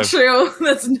that's like- not true.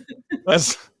 That's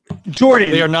That's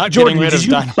Jordan, They are not Jordan, getting rid did of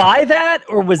you Dino. buy that,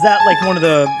 or was that like one of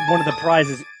the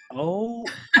prizes? Oh,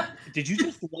 did you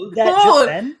just load that Oh, just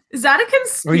then? is that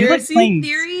a Were you like conspiracy playing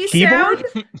theory keyboard?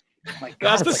 sound? Oh my God,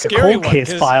 That's it's the like scary a cold one, case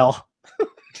 'cause- file.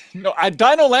 no.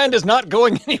 Dino Land is not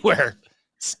going anywhere.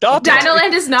 Stop. Dino it.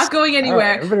 Land is not going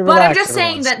anywhere. everybody but I'm relax, just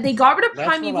saying everyone. that they got rid of Let's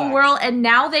Primeval relax. World and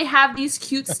now they have these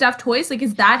cute stuffed toys. Like,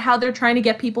 is that how they're trying to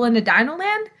get people into Dino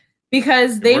Land?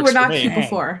 Because they works were for not me. cute Dang.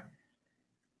 before.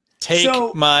 Take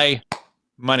So- my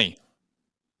money.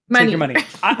 Take your money.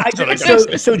 That's what I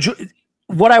gotta say.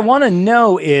 What I want to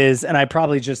know is, and I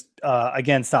probably just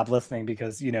again stop listening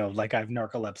because like I have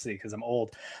narcolepsy because I'm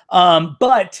old.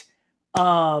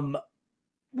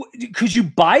 Could you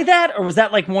buy that, or was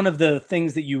that like one of the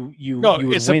things that you No,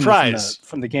 would it's a win prize.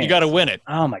 from the game? You got to win it.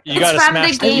 Oh my God! You got to It's from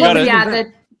smash. the You game. got to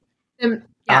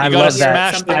Yeah, I You gotta love that.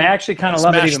 smash something. I actually kind of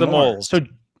love it Smash even the more. moles. So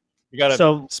You got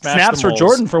to smash snaps the for moles.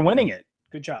 Jordan for winning it.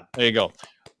 Good job. There you go.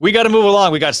 We got to move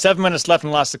along. We got 7 minutes left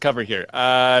and lots to cover here.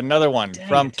 Another one Dang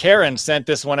from it. Karen sent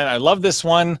this one in. I love this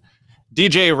one.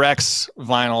 DJ Rex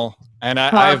vinyl. And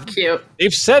Oh, cute.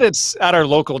 they've said it's at our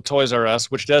local Toys R Us,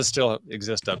 which does still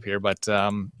exist up here, but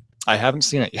I haven't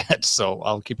seen it yet, so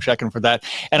I'll keep checking for that.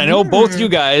 And I know both you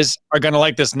guys are going to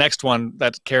like this next one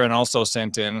that Karen also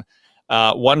sent in.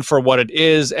 One for what it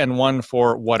is and one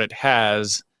for what it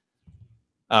has.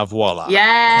 Voila.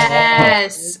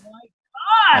 Yes.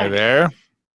 Right there.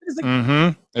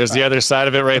 There's the other side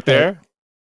of it right there.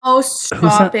 Oh,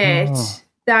 stop that? it. Oh.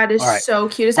 That is All right. so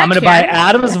cute. Is that I'm gonna buy Karen?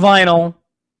 Adam's vinyl.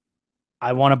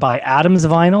 I want to buy Adam's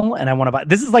vinyl, and I want to buy.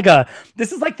 This is like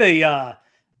the.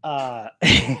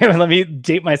 Let me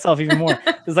date myself even more.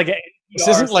 This is like a. This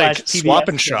isn't like NPR/PBS swap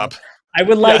and show. shop. I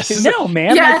would like Yes. to. No,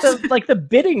 man. Yes. Like the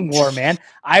bidding war, man.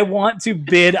 I want to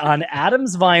bid on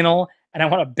Adam's vinyl, and I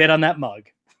want to bid on that mug.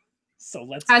 So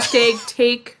let's. Hashtag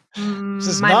take This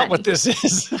is my not money. what this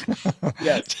is.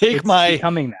 Yes, Take it's my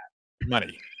becoming that.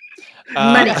 money.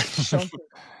 Money.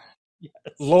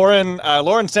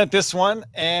 Lauren sent this one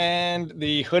and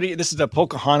the hoodie. This is the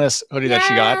Pocahontas hoodie that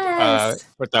she got. Yes.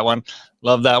 With that one,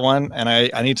 love that one, and I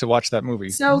need to watch that movie.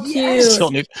 So cute. I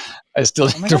still need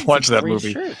Oh my to God, watch it's a that great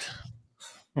movie. shirt.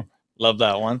 Love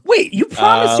that one. Wait, you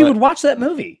promised you would watch that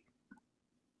movie.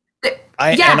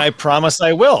 Yeah. And I promise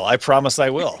I will. I promise I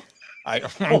will. I'm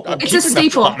It's a keeping that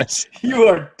staple. promise. You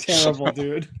are terrible,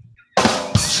 dude.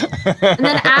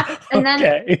 And then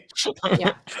Okay.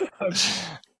 yeah.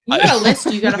 You got a list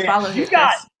you gotta follow here.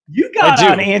 You got I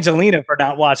do. on Angelina for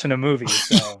not watching a movie,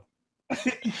 so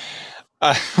you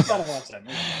gotta watch that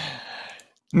movie.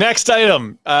 Next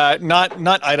item,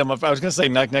 not item up. I was gonna say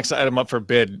next item up for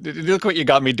bid. Look what you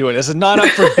got me doing. This is not up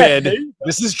for bid.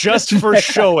 This is just for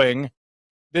showing.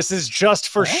 This is just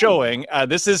for showing.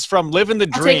 This is from Living the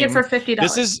I'll Dream. take it for $50.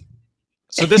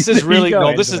 This is really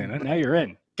no. This is now you're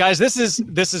in. guys. This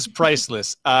is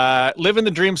priceless. Living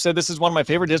the Dream said this is one of my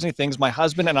favorite Disney things. My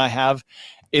husband and I have.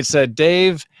 It's a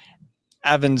Dave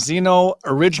Avanzino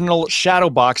original shadow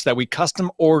box that we custom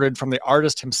ordered from the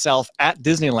artist himself at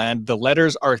Disneyland. The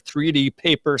letters are 3D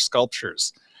paper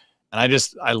sculptures. And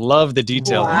I love the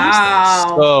detail in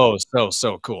these things.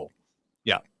 So cool.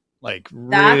 Yeah. Like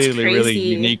That's really crazy.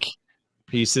 unique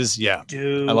pieces. Yeah.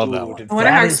 Dude, I love that one. I wonder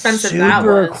how that is expensive that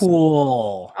super was.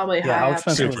 cool. Probably Yeah, high how up.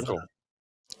 expensive Super was cool.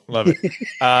 Love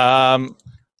it.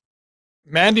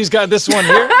 Mandy's got this one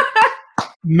here.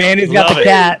 Mandy's got Love the it.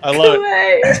 cat. I love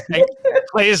it. Way.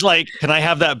 Clay's like, can I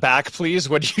have that back, please?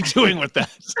 What are you doing with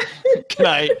that? Can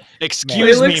I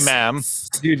excuse Clay me, looks ma'am?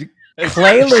 Dude,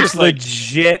 Clay She's looks like-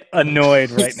 legit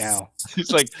annoyed right now.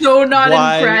 He's like, So not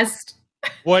Why? impressed.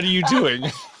 what are you doing?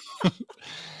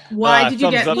 Why did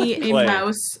you thumbs get up me to a Clay.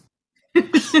 mouse?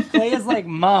 Clay is like,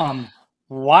 Mom,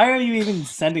 why are you even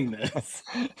sending this?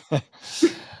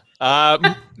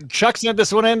 Chuck sent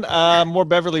this one in. More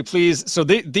Beverly, please. So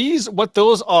these, what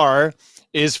those are,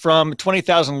 is from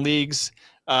 20,000 Leagues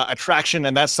attraction,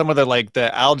 and that's some of the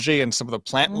the algae and some of the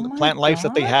plant life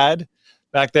that they had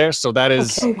back there. So that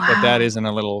is what that is in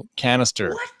a little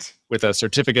canister with a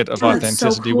certificate of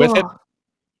authenticity with it.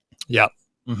 Yeah.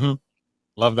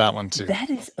 Love that one too. That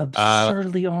is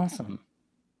absurdly awesome.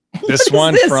 This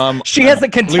one from she has a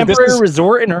contemporary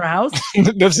resort in her house.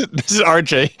 this is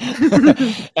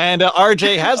RJ, and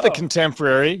RJ has the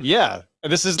contemporary. Yeah,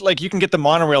 this is like you can get the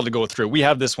monorail to go through. We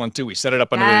have this one too. We set it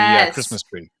up under the Christmas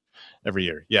tree every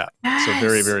year. Yeah, so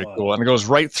very cool, and it goes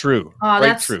right through.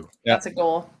 Through. Yeah. That's a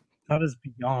goal. That is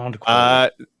beyond cool.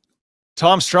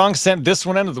 Tom Strong sent this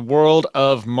one into the World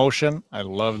of Motion. I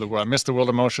love the world. I miss the World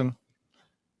of Motion.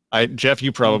 Jeff,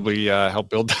 you probably helped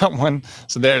build that one.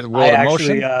 So there's World of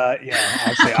Motion. I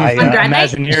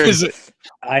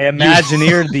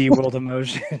imagineered the World of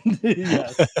Motion.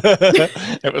 Yes.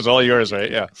 It was all yours,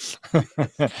 right? Yeah.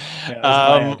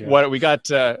 What we got?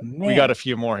 We got a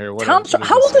few more here. How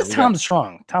old is Tom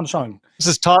Strong? Tom Strong. This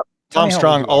is Tom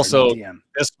Strong. Also,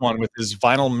 this one with his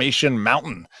Vinylmation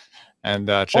Mountain, and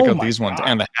check out these ones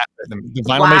and the hat. The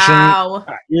Vinylmation.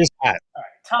 Here's hat.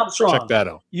 Tom Strong. Check that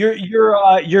out. You're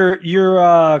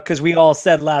because we all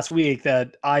said last week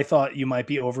that I thought you might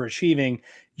be overachieving.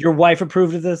 Your wife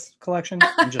approved of this collection?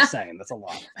 I'm just saying, that's a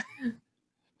lot.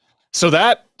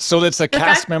 So it's a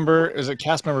cast member. Is it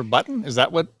cast member button? Is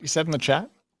that what you said in the chat?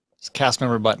 It's a cast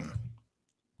member button.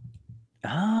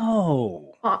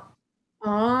 Oh.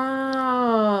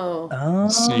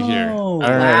 Let's see here. All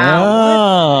right.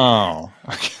 Wow.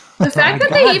 Oh. The fact that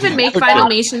they even make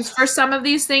Vinylmations for some of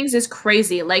these things is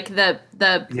crazy. Like the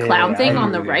clown thing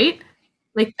on the right.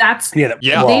 Like that's they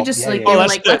just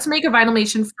let's make a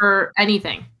Vinylmation for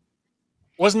anything.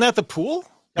 Wasn't that the pool?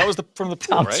 That was from the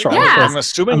pool, right? Strong. Yeah. I'm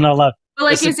assuming. I'm not allowed. But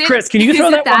like, Listen, Chris, can you throw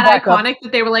that one back iconic up?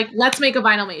 that they were like, let's make a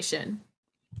Vinylmation?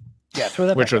 Yeah, throw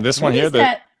that. Which one? This one here?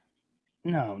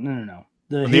 No.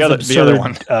 The other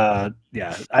one.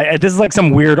 This is like some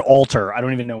weird altar. I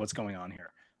don't even know what's going on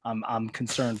here. I'm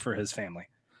concerned for his family.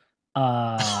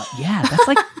 That's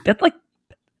like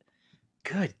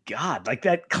good God, like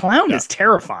that clown is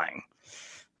terrifying.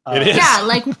 It is. Yeah,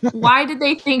 like why did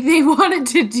they think they wanted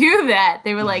to do that?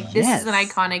 They were like, this is an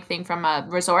iconic thing from a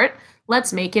resort.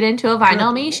 Let's make it into a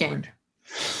Vinylmation.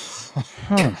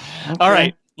 All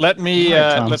right,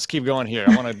 let's keep going here.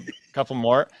 I want a couple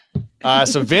more.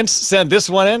 So Vince sent this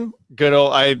one in. Good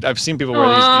old. I've seen people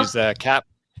wear these cap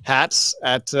hats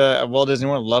at Walt Disney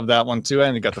World. Love that one too.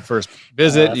 And you got the first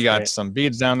visit. You got some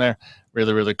beads down there.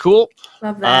 Really, really cool.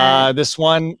 Love that. This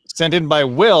one sent in by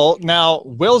Will. Now,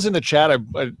 Will's in the chat.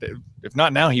 If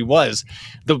not now, he was.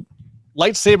 The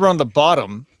lightsaber on the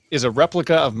bottom is a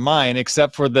replica of mine,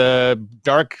 except for the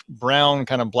dark brown,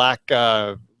 kind of black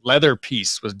leather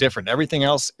piece was different. Everything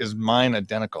else is mine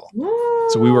identical.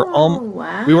 So we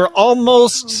were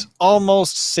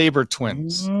almost saber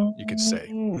twins, you could say.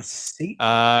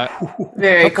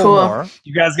 Very cool. More.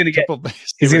 You guys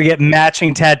he's gonna get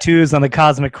matching tattoos on the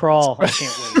Cosmic Crawl. I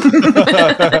can't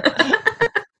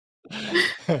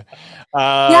wait.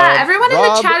 Everyone in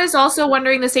the chat is also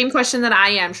wondering the same question that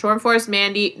I am. Shorn Forest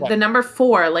Mandy, the number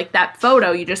 4, like that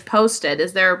photo you just posted.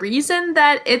 Is there a reason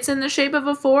that it's in the shape of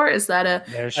a 4? Is that a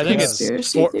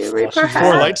conspiracy theory? Perhaps?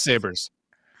 4 lightsabers.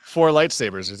 4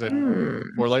 lightsabers. Is it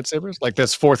 4 lightsabers? Like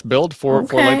this 4th build? 4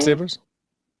 lightsabers?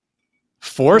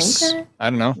 Force? Okay. I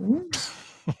don't know.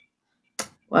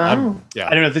 Wow. I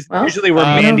don't know. This is usually where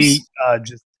Mandy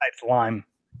just types lime.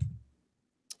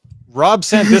 Rob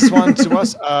sent this one to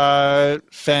us.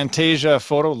 Fantasia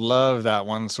photo. Love that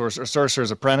one.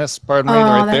 Sorcerer's Apprentice. Pardon me,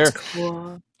 right there.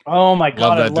 Cool. Oh my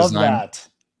God, I love that.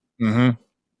 Mm-hmm.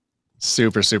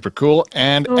 Super, super cool.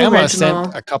 And Emma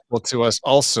sent a couple to us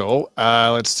also.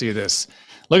 Let's see this.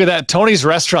 Look at that. Tony's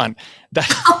Restaurant.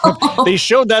 They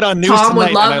showed that on News Tom Tonight.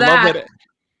 Would love and I that. love that.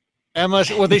 Emma,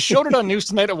 they showed it on News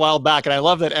Tonight a while back, and I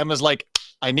love that Emma's like,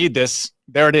 I need this.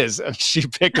 There it is. She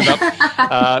picked it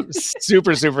up.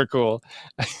 Super, super cool.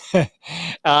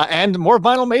 And more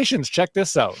Vinylmations. Check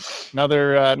this out.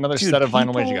 Another set of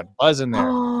Vinylmations. You got Buzz in there.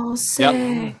 Oh, sick.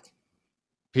 Yep.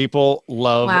 People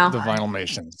love the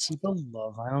Vinylmations. People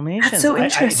love Vinylmations. That's so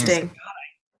interesting.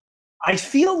 I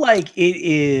feel like it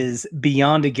is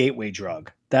beyond a gateway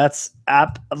drug. That's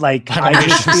I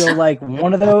just feel like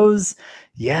one of those.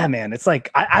 Yeah, man. It's like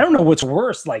I don't know what's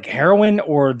worse, like heroin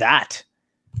or that.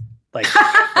 Like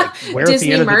where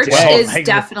Disney at the end merch of the day, is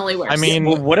definitely worse. I mean,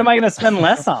 what am I going to spend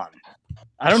less on?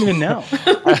 I don't even know.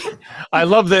 I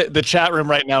love the chat room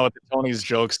right now with the Tony's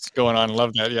jokes going on.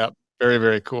 Love that. Yeah. Very,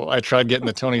 very cool. I tried getting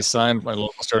the Tony sign at my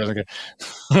local store. I was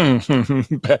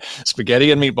like,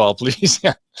 spaghetti and meatball, please.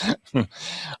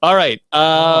 All right.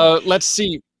 Let's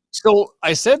see. So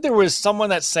I said there was someone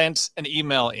that sent an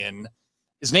email in.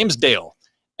 His name's Dale.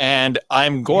 And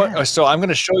I'm going to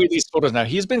show you these photos now.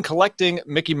 He's been collecting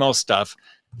Mickey Mouse stuff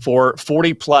for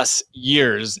 40 plus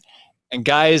years. And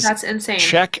guys, that's insane.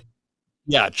 Check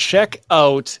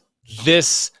out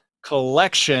this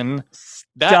collection.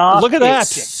 Look at that.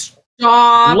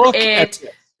 Stop it.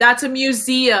 That's a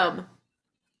museum.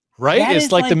 Right? That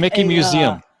it's like the Mickey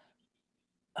Museum.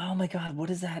 Oh my God,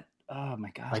 what is that? Oh my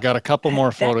God. I got a couple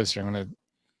more photos here. I'm going to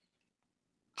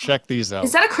check these out.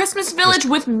 Is that a Christmas village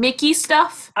with Mickey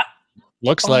stuff?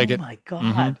 Looks like it. Oh my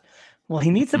God. Well, he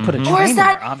needs to put a train in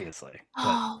there, obviously.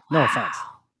 Oh, no offense,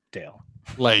 Dale.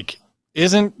 Like,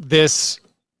 isn't this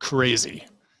crazy?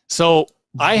 So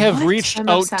I have reached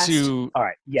out to... All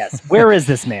right, yes. Where is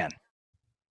this man?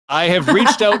 I have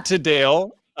reached out to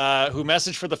Dale, who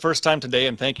messaged for the first time today,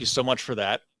 and thank you so much for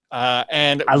that.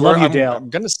 And I love you, Dale. I'm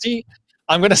going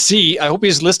to see, I hope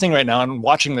he's listening right now and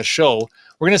watching the show.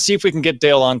 We're going to see if we can get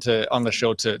Dale on the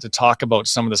show to talk about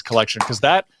some of this collection. Because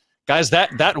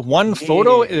that one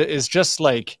photo is just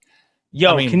like,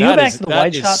 yo, can you go back to the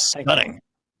white shop? Stunning.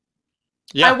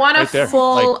 Yeah, I want a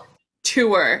full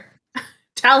tour.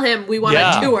 Tell him we want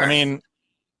a tour. I mean,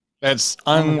 that's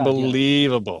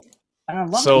unbelievable. And I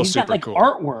love so he's super got like cool.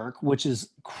 artwork, which is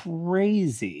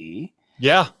crazy.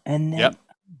 Yeah. And then,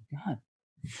 God.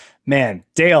 Man,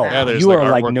 Dale, you like are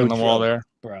like artwork no on the wall joke,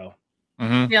 there,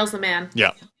 bro. Dale's the man.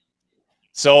 Yeah.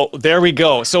 So there we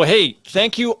go. So hey,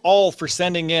 thank you all for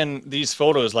sending in these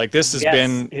photos. Like this has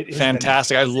been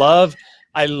fantastic. I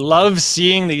love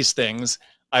seeing these things.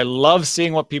 I love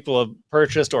seeing what people have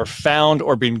purchased or found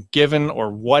or been given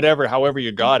or whatever, however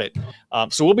you got it.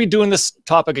 So we'll be doing this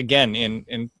topic again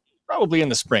in probably in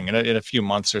the spring, in a few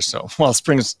months or so. Well,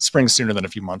 spring's sooner than a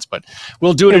few months, but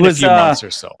we'll do it in a few months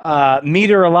or so.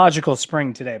 Meteorological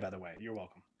spring today, by the way. You're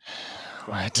welcome.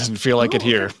 It doesn't feel like it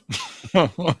here. So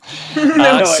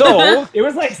it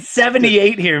was like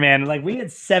 78 here, man. Like we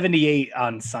had 78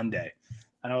 on Sunday,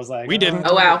 and I was like, we didn't.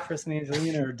 Oh wow, Chris and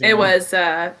Angelina are it was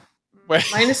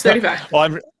minus 35.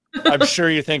 Well, I'm sure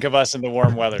you think of us in the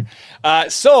warm weather.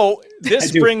 So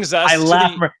this brings us. I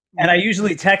laugh, and I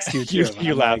usually text you too.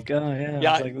 You laugh. Like, oh yeah,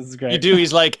 yeah. Like, this is great. You do.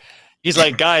 He's like,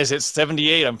 guys, it's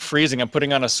 78. I'm freezing. I'm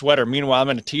putting on a sweater. Meanwhile, I'm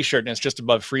in a t-shirt and it's just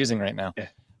above freezing right now. Yeah.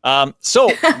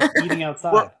 So I'm eating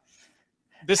outside.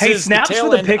 This hey, is snaps the for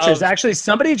the pictures. Actually,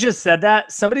 somebody just said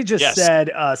that. Somebody just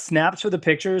said snaps for the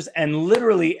pictures, and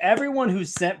literally everyone who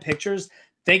sent pictures,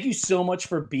 thank you so much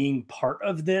for being part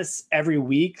of this every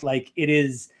week. Like it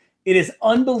is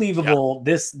unbelievable.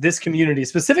 Yeah. This community,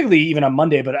 specifically even on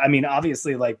Monday, but I mean,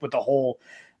 obviously, like with the whole.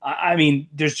 I mean,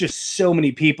 there's just so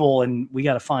many people, and we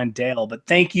got to find Dale. But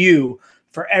thank you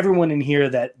for everyone in here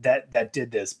that did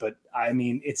this. But I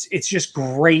mean, it's just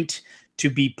great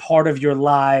to be part of your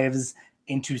lives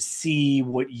and to see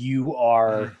what you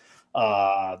are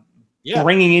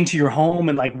bringing into your home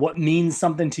and like what means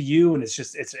something to you. And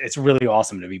it's really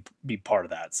awesome to be part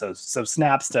of that. So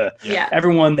snaps to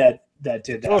everyone that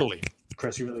did that. Totally.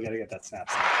 Chris, you really got to get that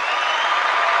snaps.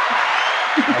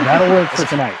 And that'll work for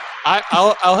tonight.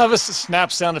 I'll have a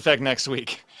snap sound effect next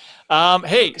week.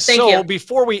 Hey,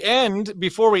 before we end,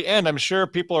 I'm sure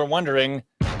people are wondering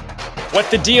what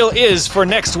the deal is for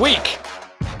next week.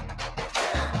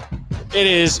 It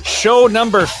is show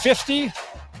number 50.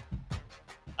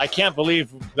 I can't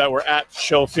believe that we're at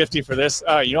show 50 for this.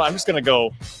 You know, I'm just gonna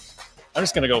go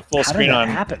full screen on.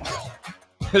 Happen?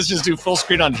 Let's just do full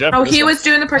screen on Jeff. Oh, he was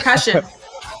doing the percussion.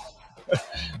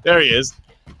 There he is.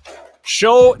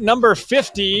 Show number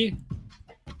 50.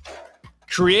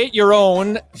 Create your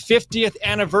own 50th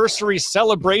anniversary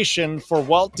celebration for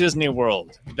Walt Disney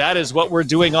World. That is what we're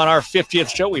doing on our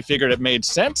 50th show. We figured it made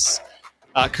sense.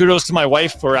 Kudos to my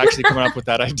wife for actually coming up with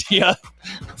that idea.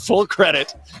 Full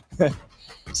credit.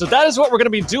 So that is what we're going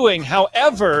to be doing.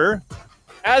 However,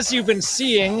 as you've been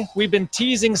seeing, we've been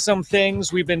teasing some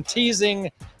things. We've been teasing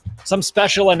some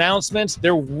special announcements.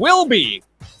 There will be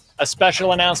a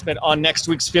special announcement on next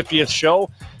week's 50th show.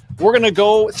 We're going to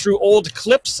go through old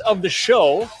clips of the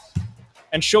show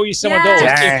and show you some of those.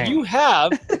 Dang. If you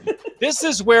have, this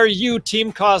is where you,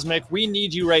 Team Cosmic, we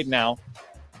need you right now.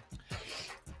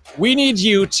 We need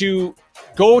you to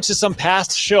go to some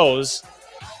past shows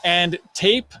and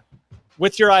tape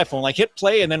with your iPhone, like hit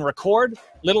play and then record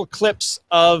little clips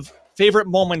of favorite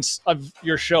moments of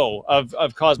your show,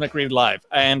 of Cosmic Reid Live,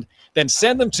 and then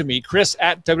send them to me, Chris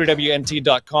at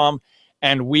WDWNT.com,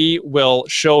 and we will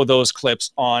show those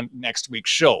clips on next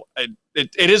week's show.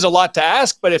 It is a lot to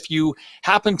ask, but if you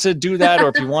happen to do that or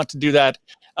if you want to do that,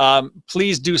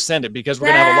 please do send it, because we're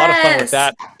going to have a lot of fun with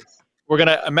that. We're going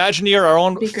to Imagineer our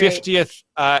own 50th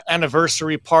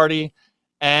anniversary party.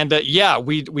 And yeah,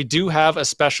 we do have a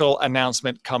special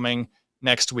announcement coming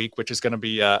next week, which is going to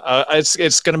be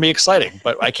it's going to be exciting.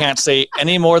 But I can't say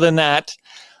any more than that.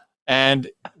 And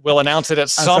we'll announce it at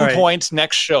some point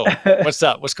next show. What's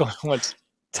up? What's going on?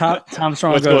 Tom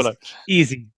Strong goes,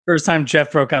 easy. First time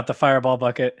Jeff broke out the fireball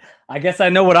bucket. I guess I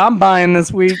know what I'm buying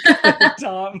this week,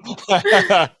 Tom.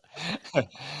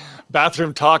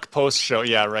 Bathroom talk post show.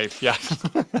 Yeah, right. Yeah.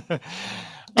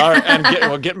 All right,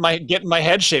 and get my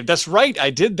head shaved. That's right, I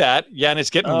did that. Yeah, and it's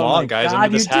getting long, guys.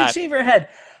 God, you did shave your head.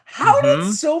 How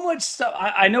did so much stuff?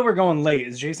 I know we're going late.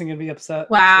 Is Jason gonna be upset?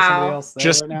 Wow. Somebody else there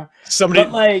Just right now. Somebody.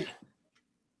 But like,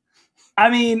 I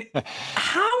mean,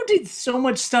 how did so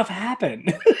much stuff happen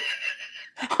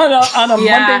on a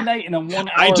Monday night in a 1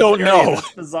 hour? I don't know.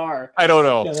 That's bizarre. I don't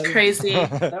know. It's crazy.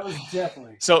 That was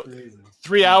definitely crazy.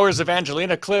 3 hours of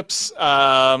Angelina clips.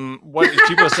 What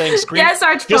people are saying? Yes,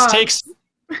 Arch just Fox. takes.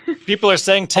 People are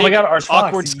saying take Arch Fox,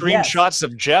 awkward screenshots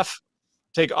of Jeff.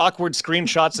 Take awkward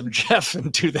screenshots of Jeff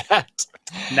and do that.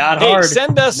 Not hard.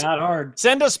 Send us. Not hard.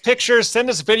 Send us pictures. Send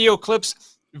us video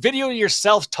clips. Video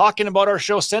yourself talking about our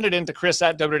show. Send it in to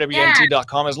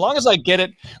chris@wwnt.com. As long as I get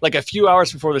it like a few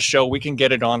hours before the show, we can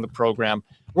get it on the program.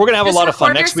 We're gonna have a lot of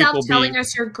fun. Next week will be telling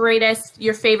us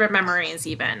your favorite memories.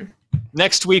 Even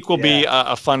next week will be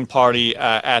a fun party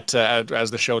as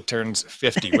the show turns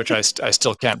 50, which I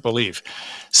still can't believe.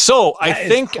 So I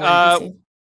think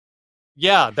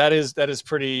yeah, that's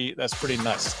pretty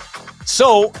nice.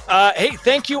 So, hey,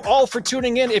 thank you all for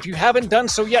tuning in. If you haven't done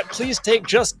so yet, please take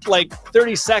just like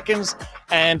 30 seconds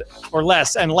or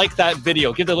less and like that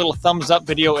video. Give the little thumbs up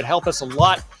video. It helps us a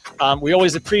lot. We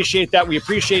always appreciate that. We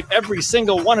appreciate every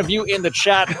single one of you in the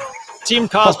chat. Team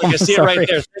Cosmic, you see it right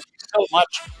there. Thank you so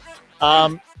much.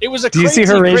 It was a Do you see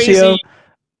Horatio?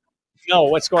 No,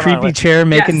 what's going on? Creepy chair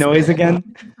making noise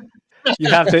again.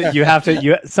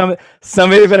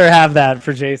 Somebody better have that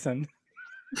for Jason.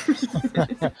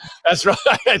 That's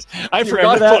right. I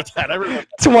forgot about that. I remember.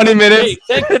 20 minutes.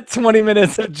 Hey, 20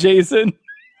 minutes of Jason.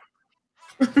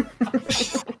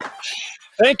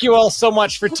 Thank you all so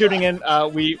much for tuning in.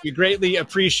 We greatly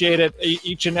appreciate it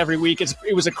each and every week.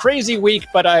 It was a crazy week,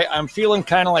 but I'm feeling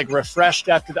kind of like refreshed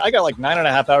after that. I got like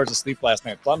 9.5 hours of sleep last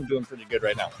night, so I'm doing pretty good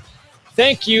right now.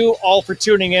 Thank you all for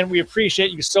tuning in. We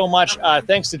appreciate you so much.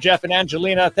 Thanks to Jeff and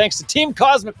Angelina. Thanks to Team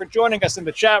Cosmic for joining us in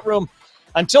the chat room.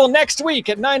 Until next week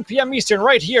at 9 p.m. Eastern,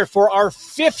 right here for our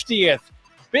 50th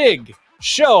big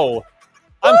show.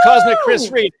 I'm Cosmic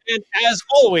Reid, and as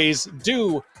always,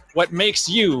 do what makes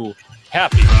you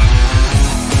happy.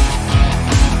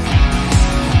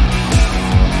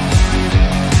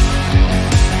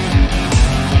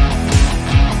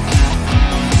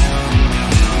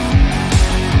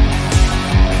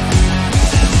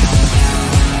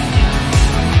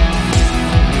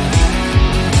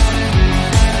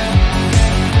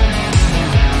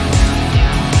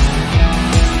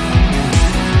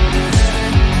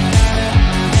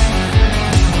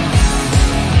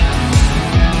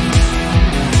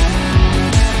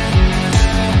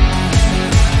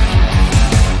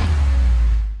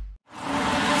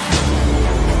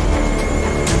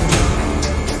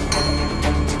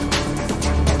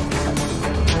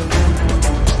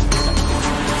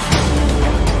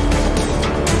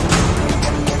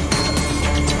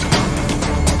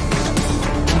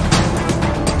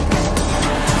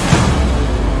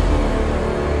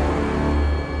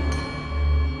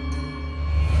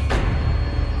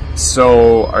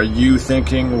 So, are you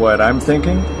thinking what I'm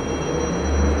thinking?